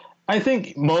 I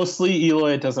think mostly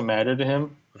Eloy, it doesn't matter to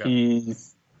him. Okay.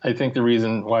 I think the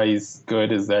reason why he's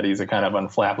good is that he's a kind of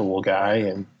unflappable guy,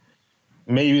 and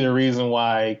maybe the reason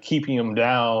why keeping him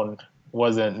down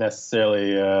wasn't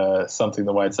necessarily something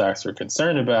the White Sox were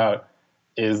concerned about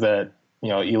is that,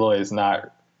 Eloy is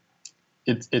not –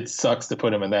 it sucks to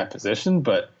put him in that position,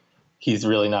 but he's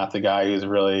really not the guy who's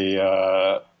really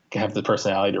have the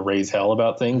personality to raise hell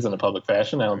about things in a public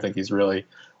fashion. I don't think he's really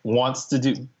wants to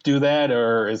do that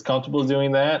or is comfortable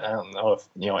doing that. I don't know if,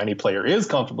 any player is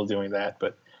comfortable doing that,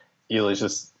 but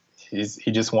Eloy's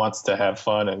he just wants to have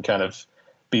fun and kind of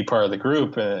be part of the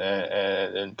group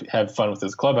and have fun with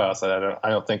his clubhouse. I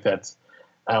don't think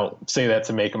I don't say that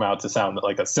to make him out to sound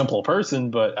like a simple person,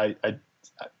 but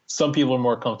some people are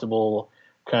more comfortable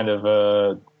kind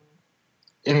of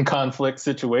in conflict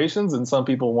situations, and some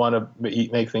people want to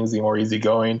make things more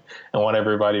easygoing and want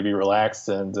everybody to be relaxed.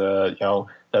 And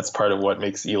that's part of what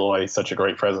makes Eloy such a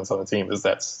great presence on the team, is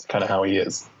that's kind of how he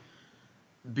is.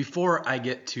 Before I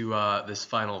get to this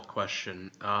final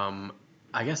question,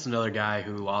 I guess another guy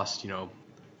who lost,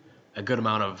 a good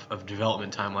amount of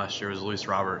development time last year was Luis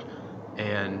Robert.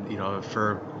 And,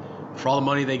 for all the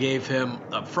money they gave him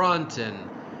up front and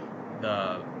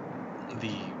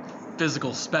the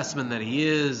physical specimen that he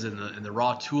is and the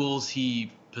raw tools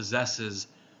he possesses,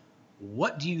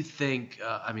 what do you think,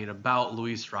 about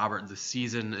Luis Robert this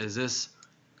season? Is this,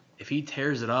 if he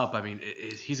tears it up,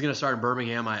 he's going to start in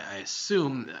Birmingham, I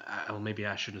assume. Well, maybe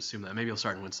I shouldn't assume that. Maybe he'll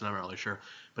start in Winston. I'm not really sure.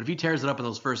 But if he tears it up in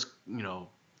those first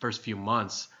few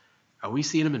months, are we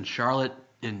seeing him in Charlotte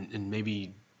in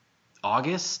maybe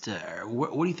August?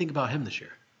 What do you think about him this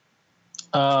year?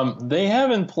 They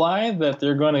have implied that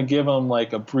they're going to give him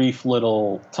like a brief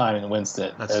little time in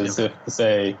Winston, if to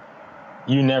say,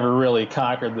 you never really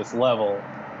conquered this level.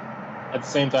 At the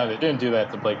same time, they didn't do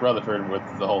that to Blake Rutherford with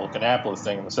the whole Kannapolis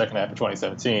thing in the second half of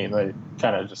 2017. They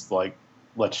kind of just like,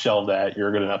 let's shelve that.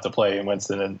 You're good enough to play in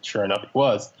Winston, and sure enough, he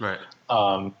was. Right.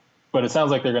 But it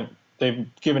sounds like they've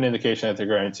given indication that they're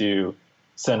going to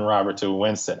send Robert to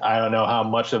Winston. I don't know how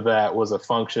much of that was a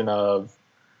function of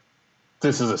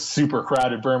this is a super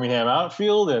crowded Birmingham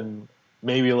outfield, and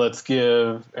maybe let's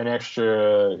give an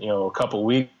extra, a couple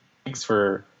weeks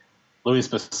for Luis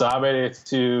Basabe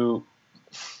to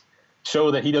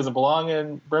show that he doesn't belong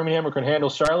in Birmingham or can handle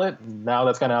Charlotte. Now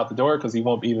that's kind of out the door because he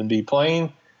won't even be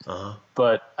playing. Uh-huh.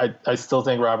 But I still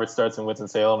think Robert starts in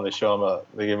Winston-Salem. They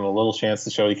give him a little chance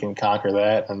to show he can conquer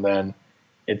that, and then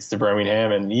it's to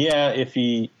Birmingham. And if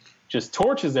he just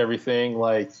torches everything,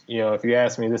 like, if you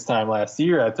asked me this time last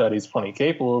year, I thought he's plenty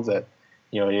capable of that.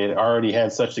 He had already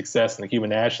had such success in the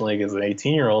Cuban National League as an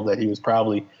 18-year-old that he was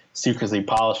probably secretly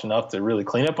polished enough to really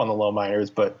clean up on the low minors,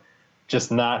 but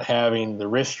just not having the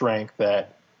wrist strength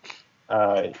that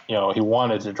he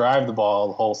wanted to drive the ball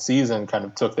the whole season kind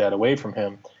of took that away from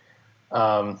him.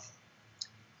 Now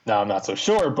I'm not so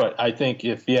sure, but I think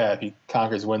if he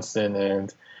conquers Winston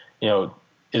and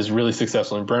is really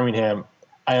successful in Birmingham,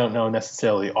 I don't know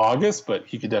necessarily August, but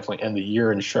he could definitely end the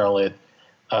year in Charlotte,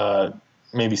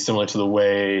 maybe similar to the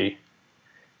way,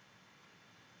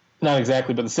 not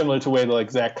exactly, but similar to the way that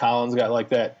like Zach Collins got like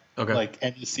that. Okay. Like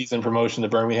end of season promotion to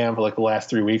Birmingham for like the last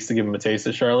 3 weeks to give him a taste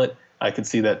of Charlotte. I could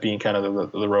see that being kind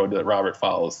of the road that Robert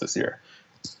follows this year.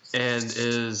 And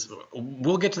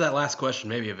we'll get to that last question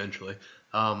maybe eventually.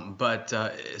 So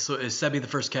is Sebi the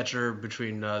first catcher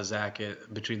between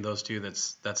between those two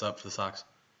that's up for the Sox?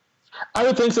 I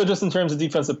would think so, just in terms of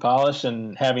defensive polish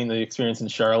and having the experience in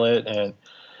Charlotte and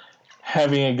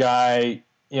having a guy,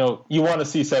 you want to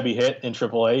see Sebi hit in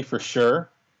AAA for sure.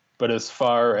 But as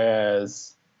far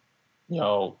as,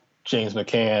 James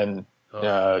McCann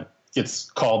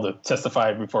gets called to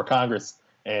testify before Congress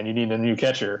and you need a new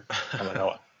catcher, I don't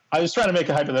know. I was trying to make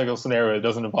a hypothetical scenario that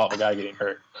doesn't involve a guy getting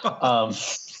hurt.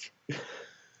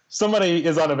 Somebody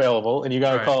is unavailable, and you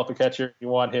got to call up a catcher. You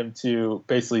want him to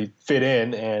basically fit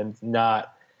in and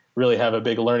not really have a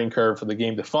big learning curve for the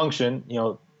game to function.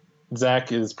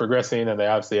 Zach is progressing, and they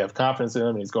obviously have confidence in him,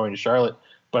 and he's going to Charlotte.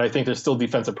 But I think there's still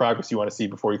defensive progress you want to see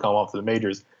before you call him up to the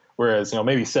majors. Whereas,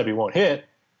 maybe Sebi won't hit,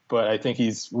 but I think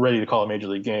he's ready to call a major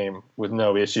league game with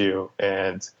no issue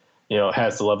and,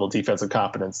 has the level of defensive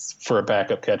competence for a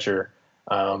backup catcher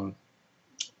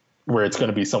where it's going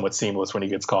to be somewhat seamless when he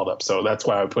gets called up. So that's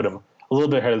why I would put him a little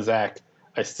bit ahead of Zach.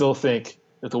 I still think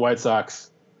that the White Sox,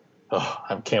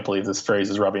 I can't believe this phrase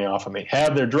is rubbing off on me,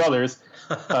 have their druthers.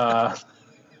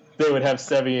 They would have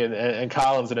Sebi and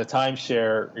Collins in a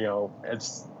timeshare,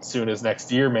 as soon as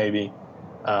next year maybe.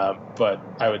 But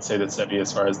I would say that Sebi,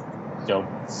 as far as,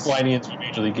 sliding into a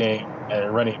major league game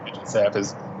and running a pitching staff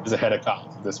is ahead of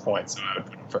Collins at this point. So I would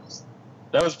put him first.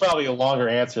 That was probably a longer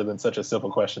answer than such a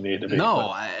simple question needed to be.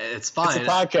 No, it's fine. It's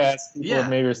a podcast.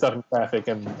 Maybe you're stuck in traffic,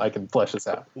 and I can flesh this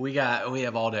out. We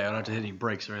have all day. I don't have to hit any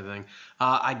breaks or anything.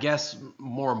 I guess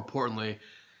more importantly,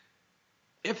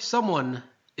 if someone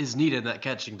is needed in that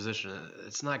catching position,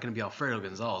 it's not going to be Alfredo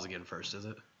Gonzalez again first, is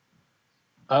it?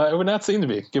 It would not seem to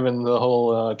be, given the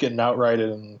whole getting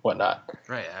outrighted and whatnot.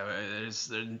 Right.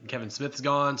 Kevin Smith's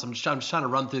gone, so I'm just trying to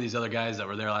run through these other guys that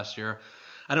were there last year.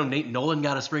 I know Nate Nolan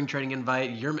got a spring training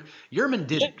invite. Yerman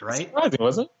didn't, right? Surprising,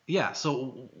 wasn't it? Yeah.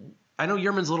 So I know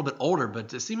Yerman's a little bit older,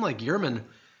 but it seemed like Yerman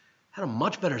had a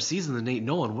much better season than Nate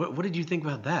Nolan. What did you think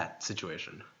about that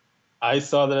situation? I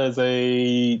saw that as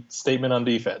a statement on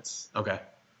defense. Okay.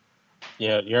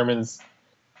 Yerman's,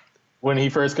 when he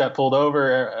first got pulled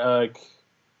over,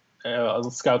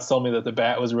 scouts told me that the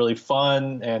bat was really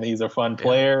fun and he's a fun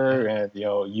player, and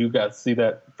you got to see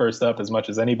that first up as much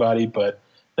as anybody, but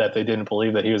that they didn't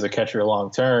believe that he was a catcher long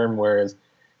term. Whereas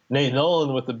Nate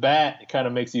Nolan with the bat, it kind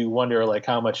of makes you wonder like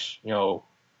how much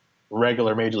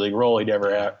regular major league role he'd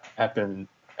ever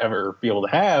be able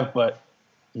to have. But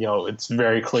it's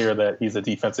very clear that he's a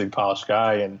defensively polished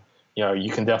guy, and you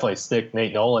can definitely stick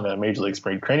Nate Nolan in a major league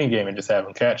spring training game and just have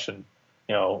him catch and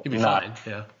he'd be fine.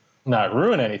 Yeah. Not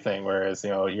ruin anything. Whereas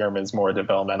Yerman's more a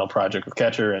developmental project with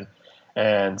catcher,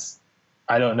 and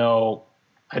I don't know.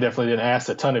 I definitely didn't ask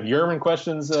a ton of Yerman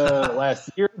questions last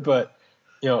year, but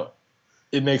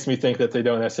it makes me think that they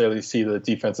don't necessarily see the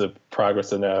defensive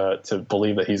progress and to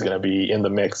believe that he's going to be in the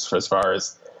mix for as far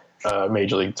as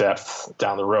major league depth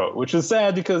down the road, which is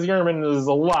sad because Yerman is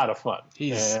a lot of fun.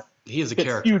 He is a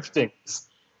character. Huge things.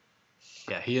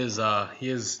 Yeah, he is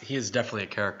definitely a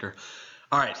character.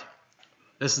 All right.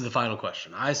 This is the final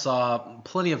question. I saw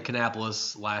plenty of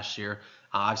Kannapolis last year.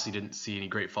 Obviously didn't see any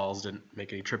Great Falls, didn't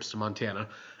make any trips to Montana.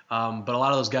 But a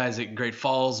lot of those guys at Great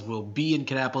Falls will be in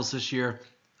Kannapolis this year.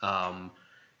 And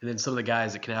then some of the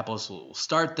guys at Kannapolis will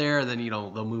start there, and then,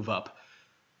 they'll move up.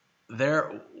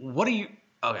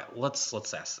 Okay, let's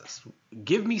ask this.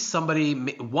 Give me somebody,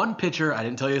 one pitcher. I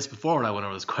didn't tell you this before when I went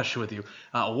over this question with you.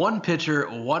 One pitcher,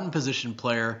 one position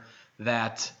player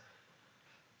that,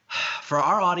 for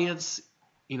our audience,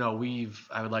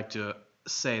 I would like to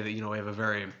say that, we have a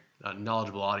very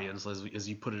knowledgeable audience, as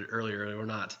you put it earlier. We're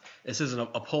not. This isn't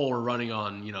a poll we're running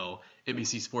on,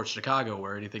 NBC Sports Chicago,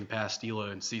 where anything past Ela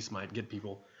and Cease might get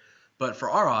people. But for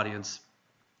our audience,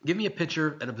 give me a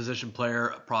pitcher and a position player,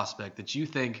 a prospect that you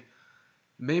think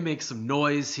may make some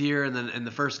noise here and then in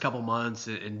the first couple months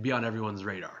and be on everyone's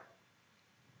radar.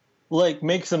 Like,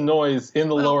 make some noise in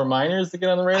the lower minors to get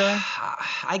on the radar?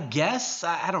 I guess.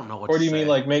 I don't know what to say. Or do you mean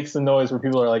like make some noise where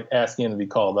people are like asking him to be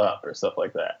called up or stuff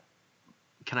like that?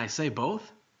 Can I say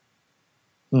both?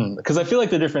 Because I feel like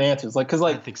they're different answers. I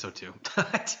think so too.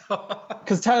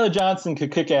 Because Tyler Johnson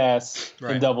could kick ass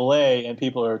in Double-A, and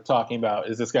people are talking about,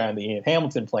 is this guy on the Ian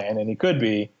Hamilton plan? And he could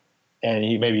be, and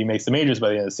he maybe makes the majors by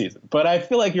the end of the season. But I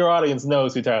feel like your audience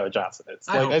knows who Tyler Johnson is.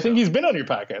 I think he's been on your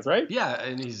podcast, right? Yeah,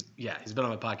 and he's been on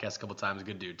my podcast a couple times.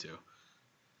 Good dude too.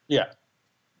 Yeah,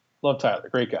 love Tyler.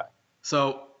 Great guy.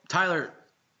 So Tyler,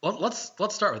 let's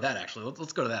start with that. Actually,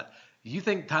 let's go to that. You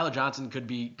think Tyler Johnson could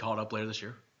be called up later this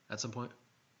year at some point?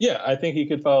 Yeah, I think he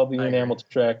could follow the Ian Hamilton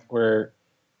track where,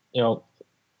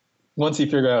 once he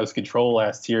figured out his control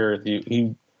last year,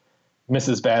 he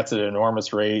misses bats at an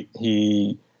enormous rate.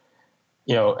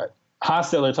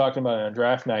 Hostetler talking about it on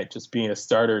draft night just being a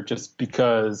starter just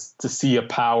because to see a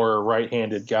power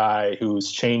right-handed guy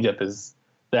whose changeup is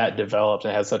that developed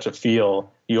and has such a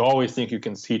feel, you always think you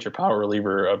can teach a power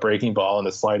reliever a breaking ball, and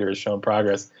the slider has shown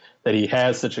progress that he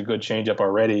has such a good changeup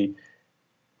already.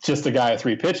 Just a guy at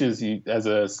 3 pitches, as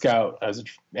a scout, as an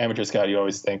amateur scout, you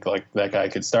always think like that guy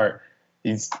could start.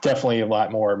 He's definitely a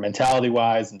lot more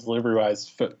mentality-wise and delivery-wise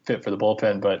fit for the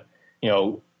bullpen. But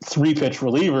 3-pitch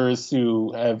relievers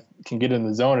who can get in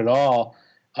the zone at all,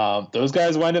 those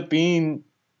guys wind up being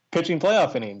pitching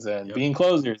playoff innings and being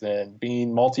closers and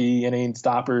being multi-inning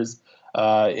stoppers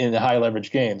in a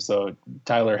high-leverage game. So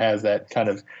Tyler has that kind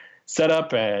of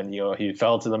setup, and he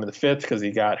fell to them in the 5th because he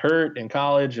got hurt in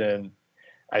college, and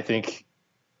I think,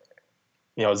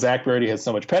 Zach Birdie has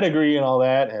so much pedigree and all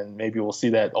that, and maybe we'll see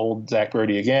that old Zach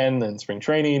Birdie again in spring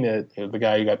training, the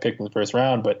guy who got picked in the first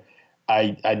round. But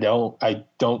I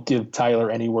don't give Tyler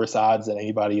any worse odds than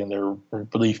anybody in their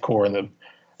relief corps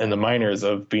in the minors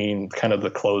of being kind of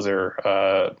the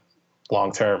closer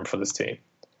long term for this team.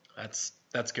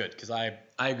 That's good, because I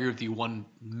agree with you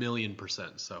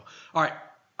 1,000,000%. So, all right,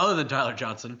 other than Tyler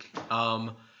Johnson,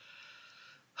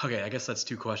 okay, I guess that's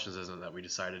 2 questions, isn't it, that we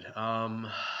decided?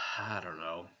 I don't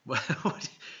know.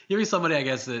 Give me somebody, I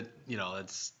guess, that,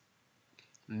 that's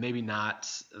maybe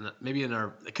not, maybe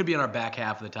it could be in our back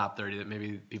half of the top 30 that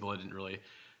maybe people didn't really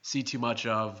see too much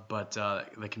of, but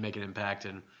they can make an impact.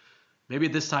 And maybe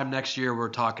at this time next year, we're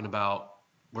talking about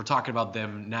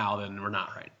them now, then we're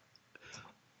not, right?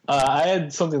 I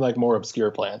had something like more obscure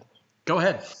planned. Go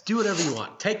ahead. Do whatever you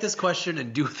want. Take this question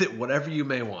and do with it whatever you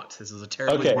may want. This is a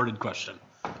terribly worded question.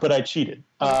 But I cheated.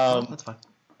 That's fine.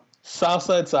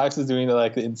 Southside Sox is doing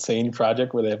the insane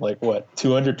project where they have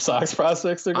 200 Sox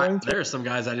prospects they're going through? There are some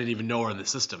guys I didn't even know were in the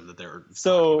system that they're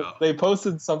So they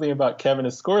posted something about Kevin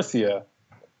Escorcia,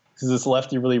 who's this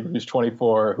lefty reliever who's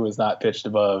 24 who has not pitched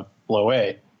above low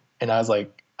A. And I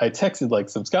texted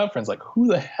some scout friends who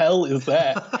the hell is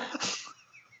that?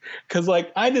 Because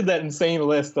I did that insane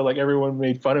list that everyone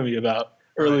made fun of me about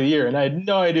early in the year, and I had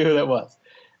no idea who that was.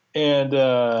 And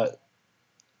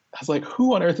I was like,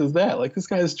 who on earth is that? This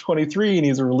guy is 23 and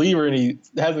he's a reliever and he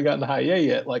hasn't gotten the high A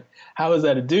yet. How is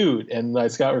that a dude? And my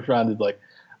scout responded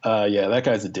yeah, that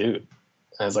guy's a dude. And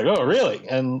I was like, oh, really?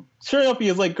 And sure enough, he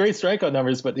has great strikeout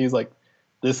numbers, but he's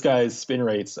this guy's spin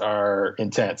rates are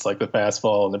intense. The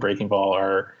fastball and the breaking ball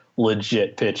are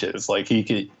legit pitches.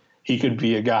 He could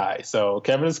be a guy. So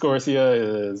Kevin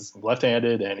Escorcia is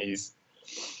left-handed and he's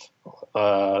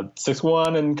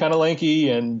 6'1" and kind of lanky,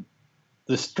 and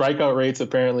the strikeout rates,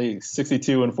 apparently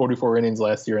 62 and 44 innings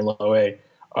last year in low A,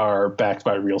 are backed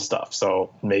by real stuff.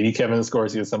 So maybe Kevin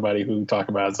Escorcia is somebody who talk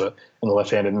about in the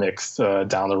left-handed mix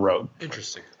down the road.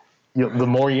 Interesting. The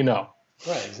more you know.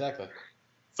 Right, exactly.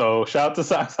 So shout out to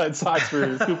Southside Sox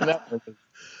for scooping that one.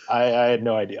 I had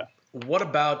no idea. What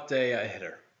about a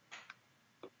hitter?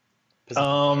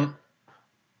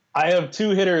 I have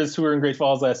two hitters who were in Great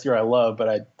Falls last year I love, but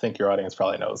I think your audience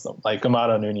probably knows them. Like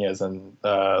Amato Nunez and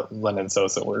Lennon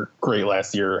Sosa were great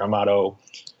last year. Amato,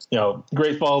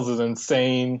 Great Falls is an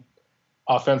insane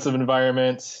offensive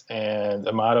environment, and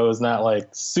Amato is not like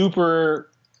super.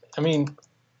 I mean,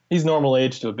 he's normal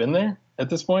age to have been there at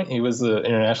this point. He was the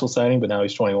international signing, but now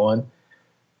he's 21.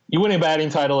 You win a batting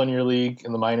title in your league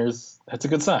in the minors, that's a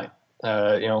good sign.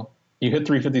 You hit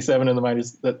 357 in the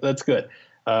minors, that's good.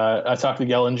 I talked to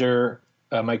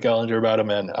Mike Gellinger, about him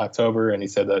in October, and he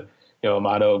said that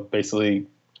Amato basically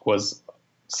was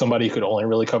somebody who could only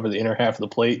really cover the inner half of the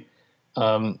plate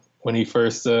when he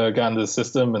first got into the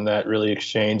system, and that really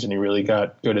exchanged, and he really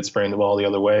got good at spraying the ball the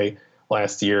other way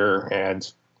last year.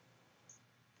 And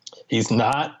he's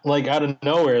not like out of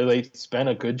nowhere. They spent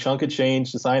a good chunk of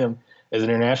change to sign him as an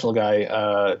international guy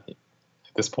at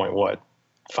this point,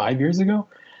 5 years ago?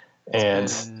 And,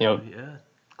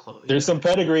 there's some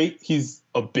pedigree. He's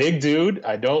a big dude.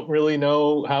 I don't really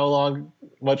know how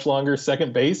much longer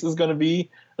second base is going to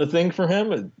be a thing for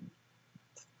him.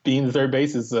 Being the third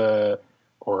base is,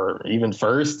 or even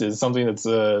first, is something that's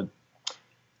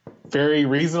very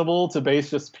reasonable to base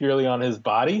just purely on his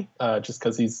body, just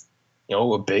because he's,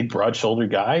 a big, broad-shouldered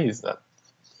guy.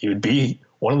 He would be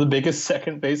one of the biggest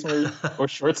second basemen or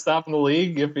shortstop in the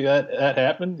league if that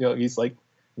happened. He's like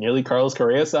nearly Carlos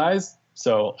Correa size.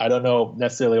 So I don't know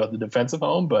necessarily about the defensive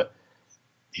home, but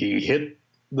he hit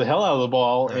the hell out of the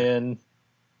ball in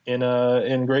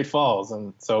Great Falls,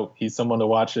 and so he's someone to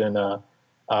watch in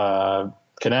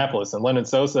Kannapolis. And Lennon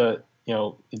Sosa,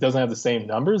 he doesn't have the same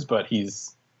numbers, but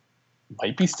he's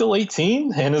might be still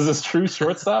 18 and is a true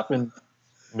shortstop and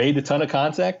made a ton of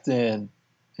contact and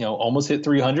almost hit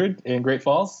 300 in Great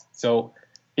Falls. So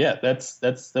yeah, that's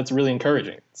really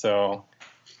encouraging. So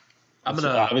I'm gonna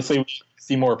obviously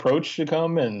see more approach to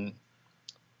come and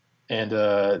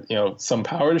some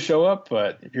power to show up.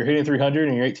 But if you're hitting 300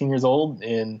 and you're 18 years old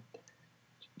in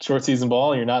short season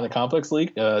ball and you're not in the complex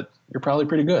league, you're probably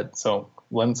pretty good. So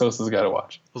Lennon Sosa's got to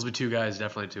watch. Those would be two guys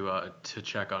definitely to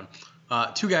check on.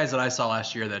 Two guys that I saw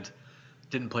last year that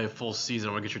didn't play a full season.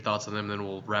 I want to get your thoughts on them, then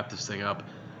we'll wrap this thing up.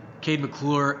 Cade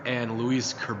McClure and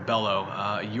Luis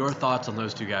Curbelo. Your thoughts on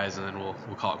those two guys, and then we'll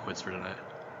call it quits for tonight.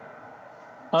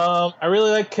 I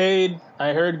really like Cade.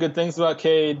 I heard good things about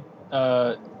Cade.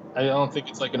 I don't think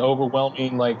it's like an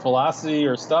overwhelming like velocity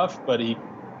or stuff, but he's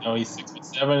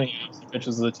 6'7". He obviously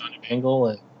pitches with a ton of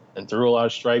angle and threw a lot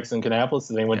of strikes in Kannapolis.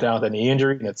 And then he went down with a knee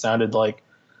injury, and it sounded like,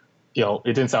 it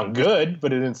didn't sound good,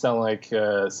 but it didn't sound like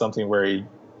something where he,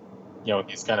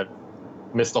 he's kind of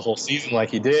missed the whole season like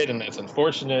he did, and that's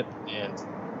unfortunate. And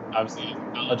obviously, as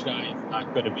a college guy, he's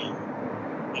not going to be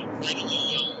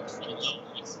incredibly young for the level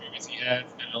of experience he has,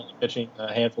 and only pitching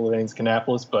a handful of innings in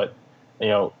Kannapolis, but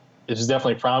it's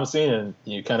definitely promising, and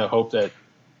you kind of hope that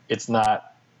it's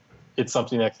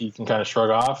something that he can kind of shrug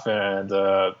off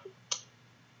and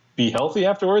be healthy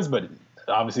afterwards. But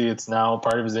obviously it's now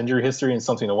part of his injury history and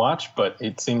something to watch. But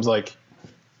it seems like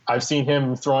I've seen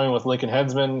him throwing with Lincoln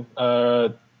Hensman.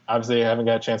 Obviously I haven't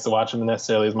got a chance to watch him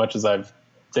necessarily as much as I've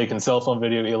taken cell phone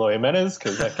video of Eloy Jimenez,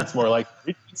 because that gets more like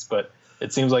retweets, but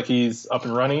it seems like he's up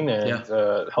and running and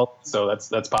healthy, so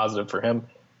that's positive for him.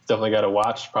 Definitely got to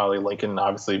watch. Probably Lincoln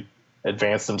obviously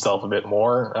advanced himself a bit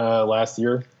more last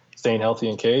year, staying healthy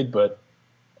in Cade, but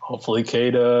hopefully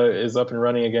Cade is up and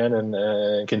running again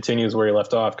and continues where he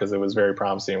left off, because it was very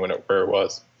promising where it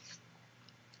was.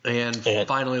 And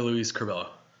finally, Luis Curbelo.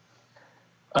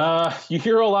 You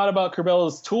hear a lot about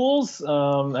Curbelo's tools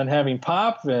and having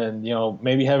pop, and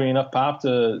maybe having enough pop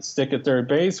to stick at third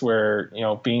base, where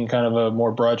being kind of a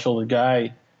more broad-shouldered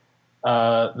guy,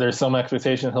 there's some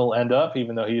expectation he'll end up,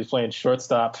 even though he was playing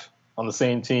shortstop on the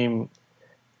same team.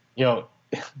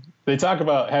 They talk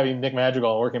about having Nick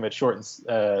Madrigal working him at short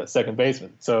and second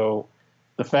baseman. So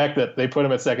the fact that they put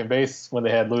him at second base when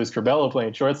they had Luis Curbelo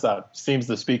playing shortstop seems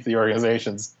to speak to the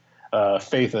organization's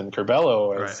faith in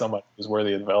Curbelo as someone who's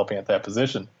worthy of developing at that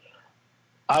position.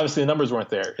 Obviously, the numbers weren't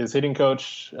there. His hitting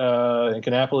coach in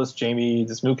Kannapolis, Jamie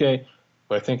Dismuke,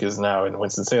 who I think is now in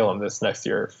Winston-Salem this next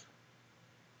year.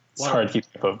 It's hard to keep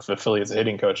up with Philly as a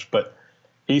hitting coach, but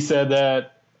he said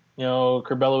that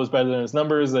Curbelo was better than his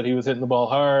numbers, that he was hitting the ball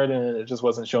hard, and it just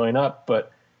wasn't showing up.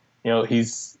 But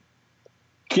he's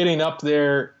getting up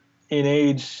there in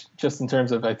age, just in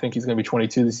terms of, I think he's going to be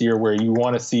 22 this year, where you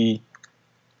want to see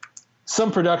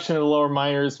some production in the lower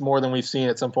minors more than we've seen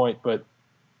at some point. But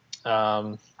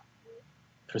for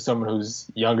someone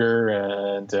who's younger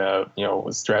and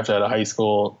was drafted out of high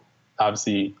school,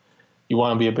 obviously you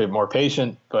want to be a bit more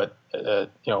patient. But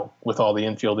with all the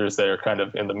infielders that are kind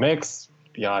of in the mix,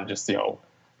 beyond just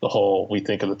we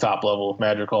think of the top level of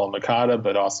Madrigal and Moncada,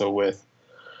 but also with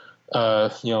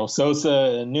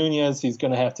Sosa and Nunez, he's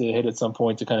going to have to hit at some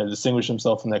point to kind of distinguish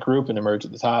himself in that group and emerge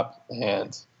at the top.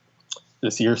 And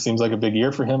this year seems like a big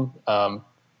year for him.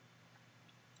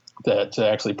 That to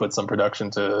actually put some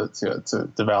production to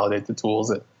validate the tools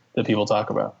that people talk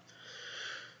about.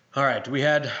 All right, we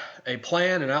had a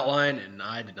plan, an outline, and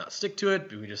I did not stick to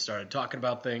it. We just started talking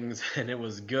about things, and it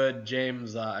was good.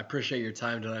 James, I appreciate your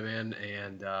time tonight, man.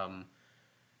 And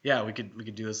we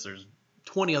could do this. There's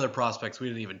 20 other prospects we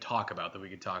didn't even talk about that we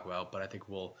could talk about, but I think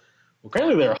we'll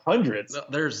apparently there are hundreds.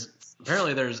 There's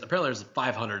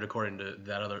 500 according to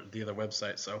the other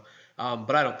website. So,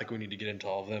 but I don't think we need to get into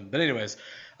all of them. But anyways,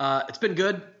 it's been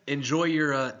good. Enjoy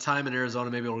your time in Arizona.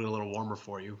 Maybe it'll get a little warmer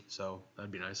for you. So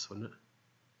that'd be nice, wouldn't it?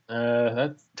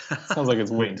 That sounds like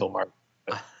it's waiting until March.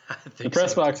 The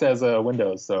press box has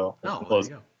windows, so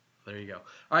there you go.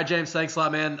 All right, James, thanks a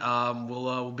lot, man.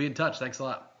 We'll be in touch. Thanks a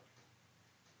lot.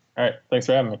 All right, thanks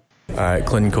for having me. All right,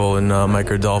 Clinton Cole and Mike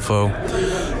Rodolfo,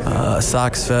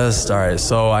 Sox Fest. All right,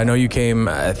 so I know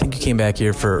I think you came back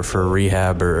here for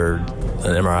rehab or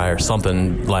an MRI or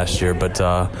something last year, but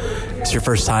it's your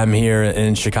first time here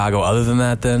in Chicago. Other than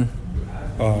that, then?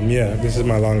 Yeah, this is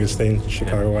my longest stay in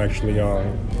Chicago, actually.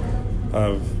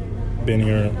 I've been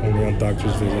here only on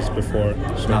doctor's visits before.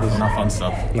 So not fun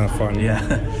stuff. Not fun.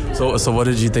 Yeah. So what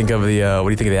did you think of what do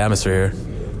you think of the atmosphere here?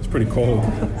 It's pretty cold,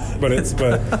 but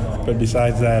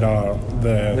besides that, What do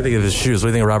you think of his shoes? What do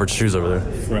you think of Robert's shoes over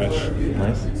there? Fresh.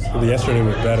 Nice. Well, yesterday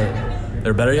was better.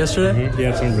 They're better yesterday? Mm-hmm. He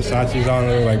had some Versace's on,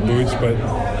 they were like boots, but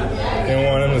they don't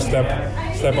want him to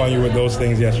step on you with those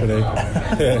things yesterday.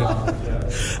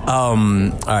 All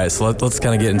right, so let's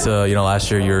kind of get into, last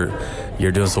year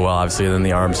you're doing so well, obviously, and then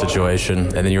the arm situation,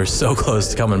 and then you were so close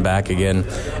to coming back again,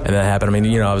 and that happened. I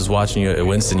mean, I was watching you at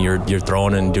Winston, you're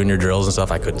throwing and doing your drills and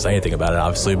stuff. I couldn't say anything about it,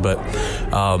 obviously, but,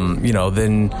 then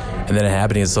it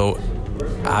happened, and so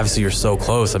obviously you're so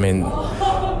close. I mean,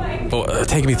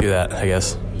 take me through that, I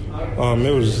guess.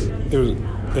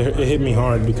 It hit me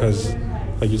hard because,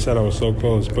 like you said, I was so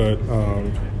close, but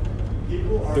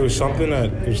there was something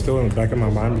that was still in the back of my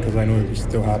mind because I knew it would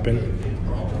still happen.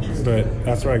 But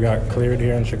after I got cleared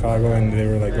here in Chicago and they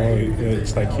were like, oh,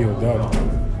 it's like healed up,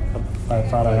 I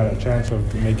thought I had a chance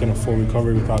of making a full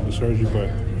recovery without the surgery, but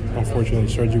unfortunately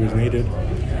surgery was needed.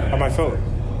 I felt,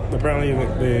 apparently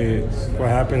what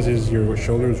happens is your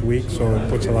shoulder is weak, so it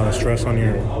puts a lot of stress on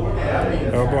your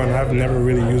elbow, and I've never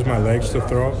really used my legs to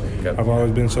throw. Yep. I've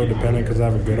always been so dependent because I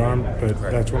have a good arm, but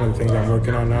that's one of the things I'm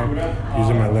working on now,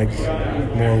 using my legs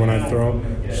more when I throw,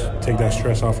 just take that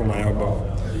stress off of my elbow.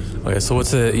 Okay, so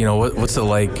what's it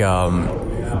like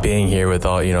being here with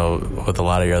all with a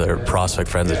lot of your other prospect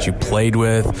friends that you played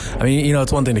with? I mean,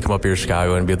 it's one thing to come up here to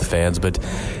Chicago and be with the fans,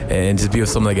 and to be with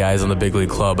some of the guys on the big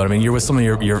league club. But I mean, you're with some of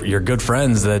your good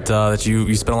friends that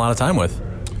you spend a lot of time with.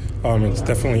 It's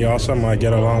definitely awesome. I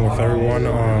get along with everyone.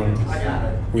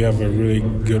 We have a really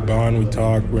good bond. We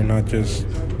talk.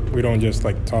 We don't just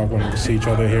like talk when we see each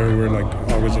other here. We're like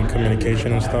always in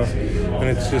communication and stuff, and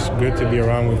it's just good to be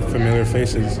around with familiar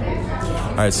faces.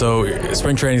 All right, so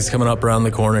spring training is coming up around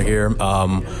the corner here.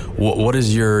 What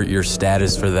is your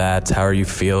status for that? How are you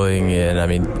feeling? And I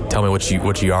mean, tell me what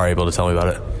you are able to tell me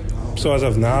about it. So as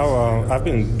of now, I've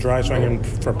been dry swinging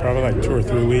for probably like 2 or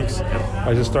 3 weeks.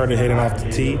 I just started hitting off the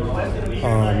tee.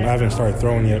 I haven't started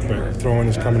throwing yet, but throwing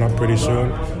is coming up pretty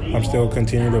soon. I'm still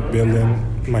continuing to build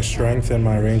in my strength and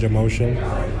my range of motion.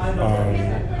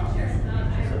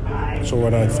 So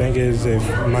what I think is if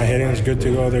my hitting is good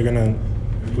to go, they're going to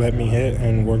let me hit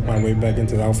and work my way back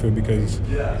into the outfield because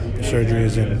surgery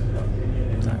isn't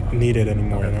needed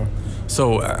anymore,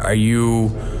 So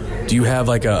do you have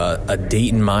like a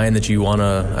date in mind that you want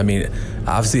to, I mean,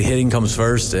 obviously hitting comes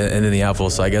first and then the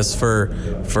outfield. So I guess for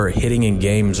hitting in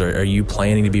games, are you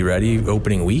planning to be ready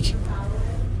opening week?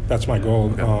 That's my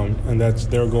goal, and that's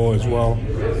their goal as well.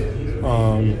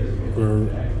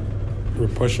 We're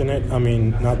pushing it. I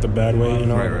mean, not the bad way,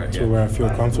 to where I feel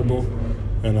comfortable.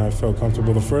 And I felt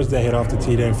comfortable. The first day I hit off the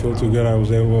tee didn't feel too good. I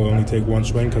was able to only take one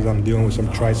swing because I'm dealing with some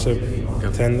tricep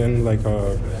tendon,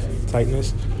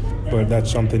 tightness. But that's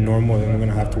something normal that I'm going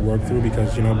to have to work through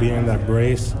because, being in that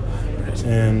brace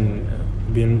and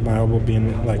my elbow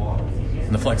being like...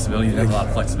 And the flexibility, you have a lot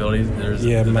of flexibility.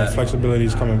 My flexibility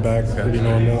is coming back pretty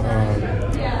normal.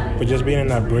 But just being in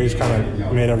that brace kind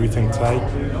of made everything tight.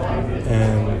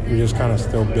 And we're just kind of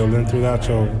still building through that.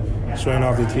 So swinging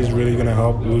off the tee is really going to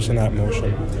help loosen that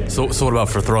motion. So what about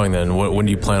for throwing then? When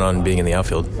do you plan on being in the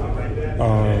outfield?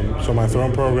 So my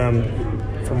throwing program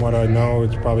from what I know,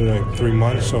 it's probably like 3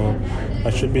 months. So I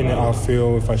should be in the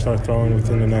outfield if I start throwing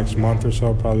within the next month or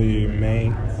so, probably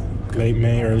May, late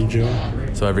May, early June.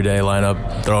 So every day line up,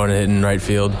 throwing and hitting right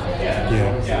field.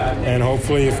 Yeah, and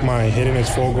hopefully if my hitting is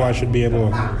full go, I should be able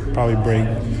to probably break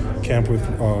camp with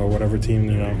whatever team,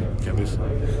 is.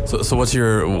 So what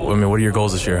are your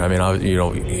goals this year? I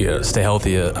mean, stay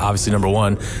healthy, obviously number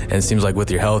one, and it seems like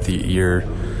with your health,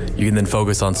 you can then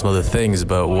focus on some other things,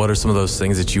 but what are some of those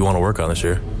things that you want to work on this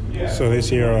year? So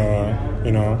this year,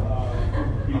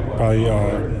 probably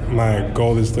my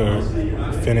goal is to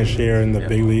finish here in the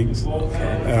big leagues.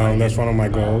 That's one of my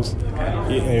goals.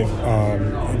 You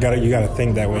gotta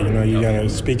think that way. You gotta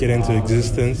speak it into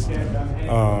existence,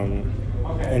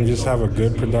 and just have a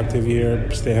good, productive year.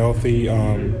 Stay healthy,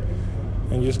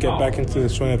 and just get back into the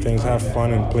swing of things. Have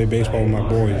fun and play baseball with my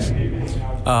boys.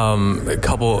 A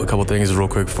couple things real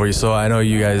quick for you. So I know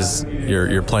you guys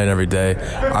you're playing every day.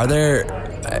 Are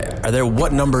there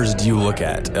what numbers do you look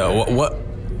at? What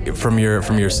from your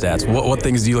stats? What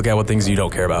things do you look at? What things do you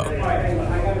don't care about?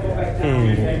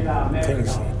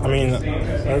 Things. I mean,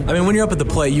 when you're up at the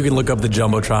plate, you can look up the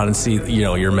jumbotron and see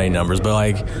your main numbers. But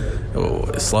like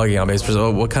slugging, on base,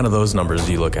 what kind of those numbers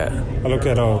do you look at? I look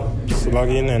at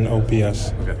slugging and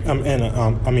OPS. Okay.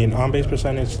 On base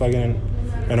percentage, slugging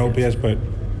and OPS, but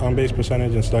on base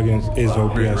percentage and slugging is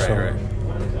OPS. Right.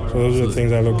 So those are the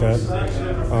things I look at.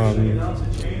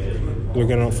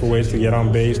 Looking for ways to get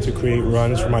on base, to create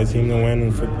runs for my team to win,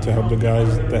 and to help the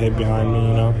guys that hit behind me.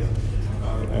 And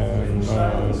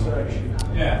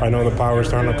I know the power is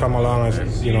starting to come along.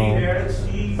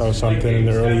 That was something in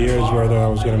the early years where I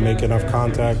was going to make enough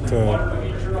contact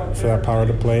for that power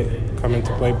to come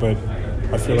into play. But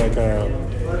I feel like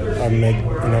I make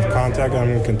enough contact. I'm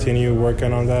going to continue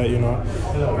working on that.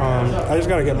 I just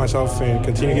got to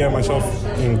continue getting myself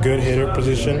in good hitter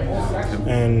position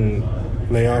and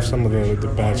lay off some of the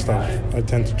bad stuff. I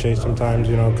tend to chase sometimes,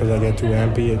 because I get too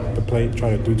ampy at the plate,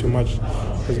 try to do too much.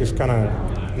 Just kind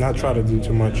of not try to do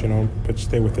too much, but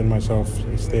stay within myself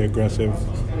and stay aggressive,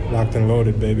 locked and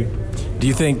loaded, baby. Do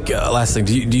you think, last thing,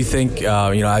 do you think,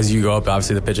 as you go up,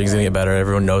 obviously the pitching's going to get better,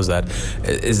 everyone knows that.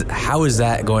 How is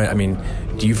that going? I mean,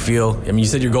 do you feel, you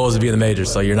said your goal is to be in the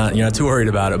majors, so you're not too worried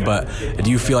about it, but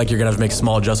do you feel like you're going to have to make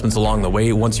small adjustments along the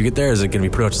way once you get there? Is it going to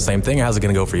be pretty much the same thing? How's it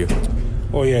going to go for you?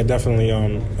 Oh, yeah, definitely.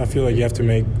 I feel like you have to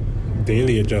make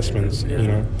daily adjustments,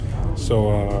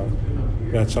 So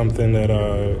that's something that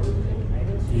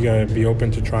you got to be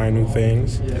open to trying new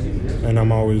things. And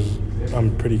I'm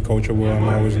pretty coachable. I'm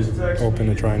always open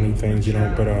to trying new things,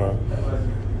 But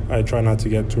I try not to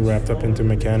get too wrapped up into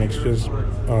mechanics. Just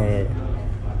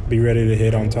be ready to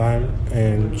hit on time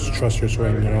and just trust your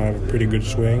swing. I have a pretty good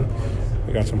swing.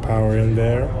 I got some power in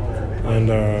there. And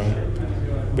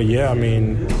but yeah,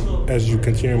 as you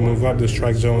continue to move up, the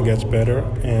strike zone gets better,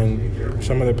 and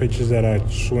some of the pitches that I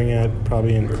swing at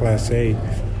probably in Class A,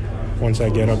 once I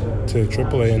get up to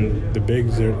AAA and the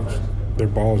bigs, they're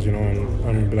balls, and I'm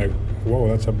gonna be like, whoa,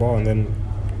 that's a ball, and then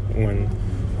when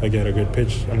I get a good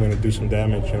pitch, I'm gonna do some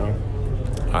damage, All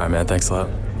right, man, thanks a lot.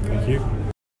 Thank you.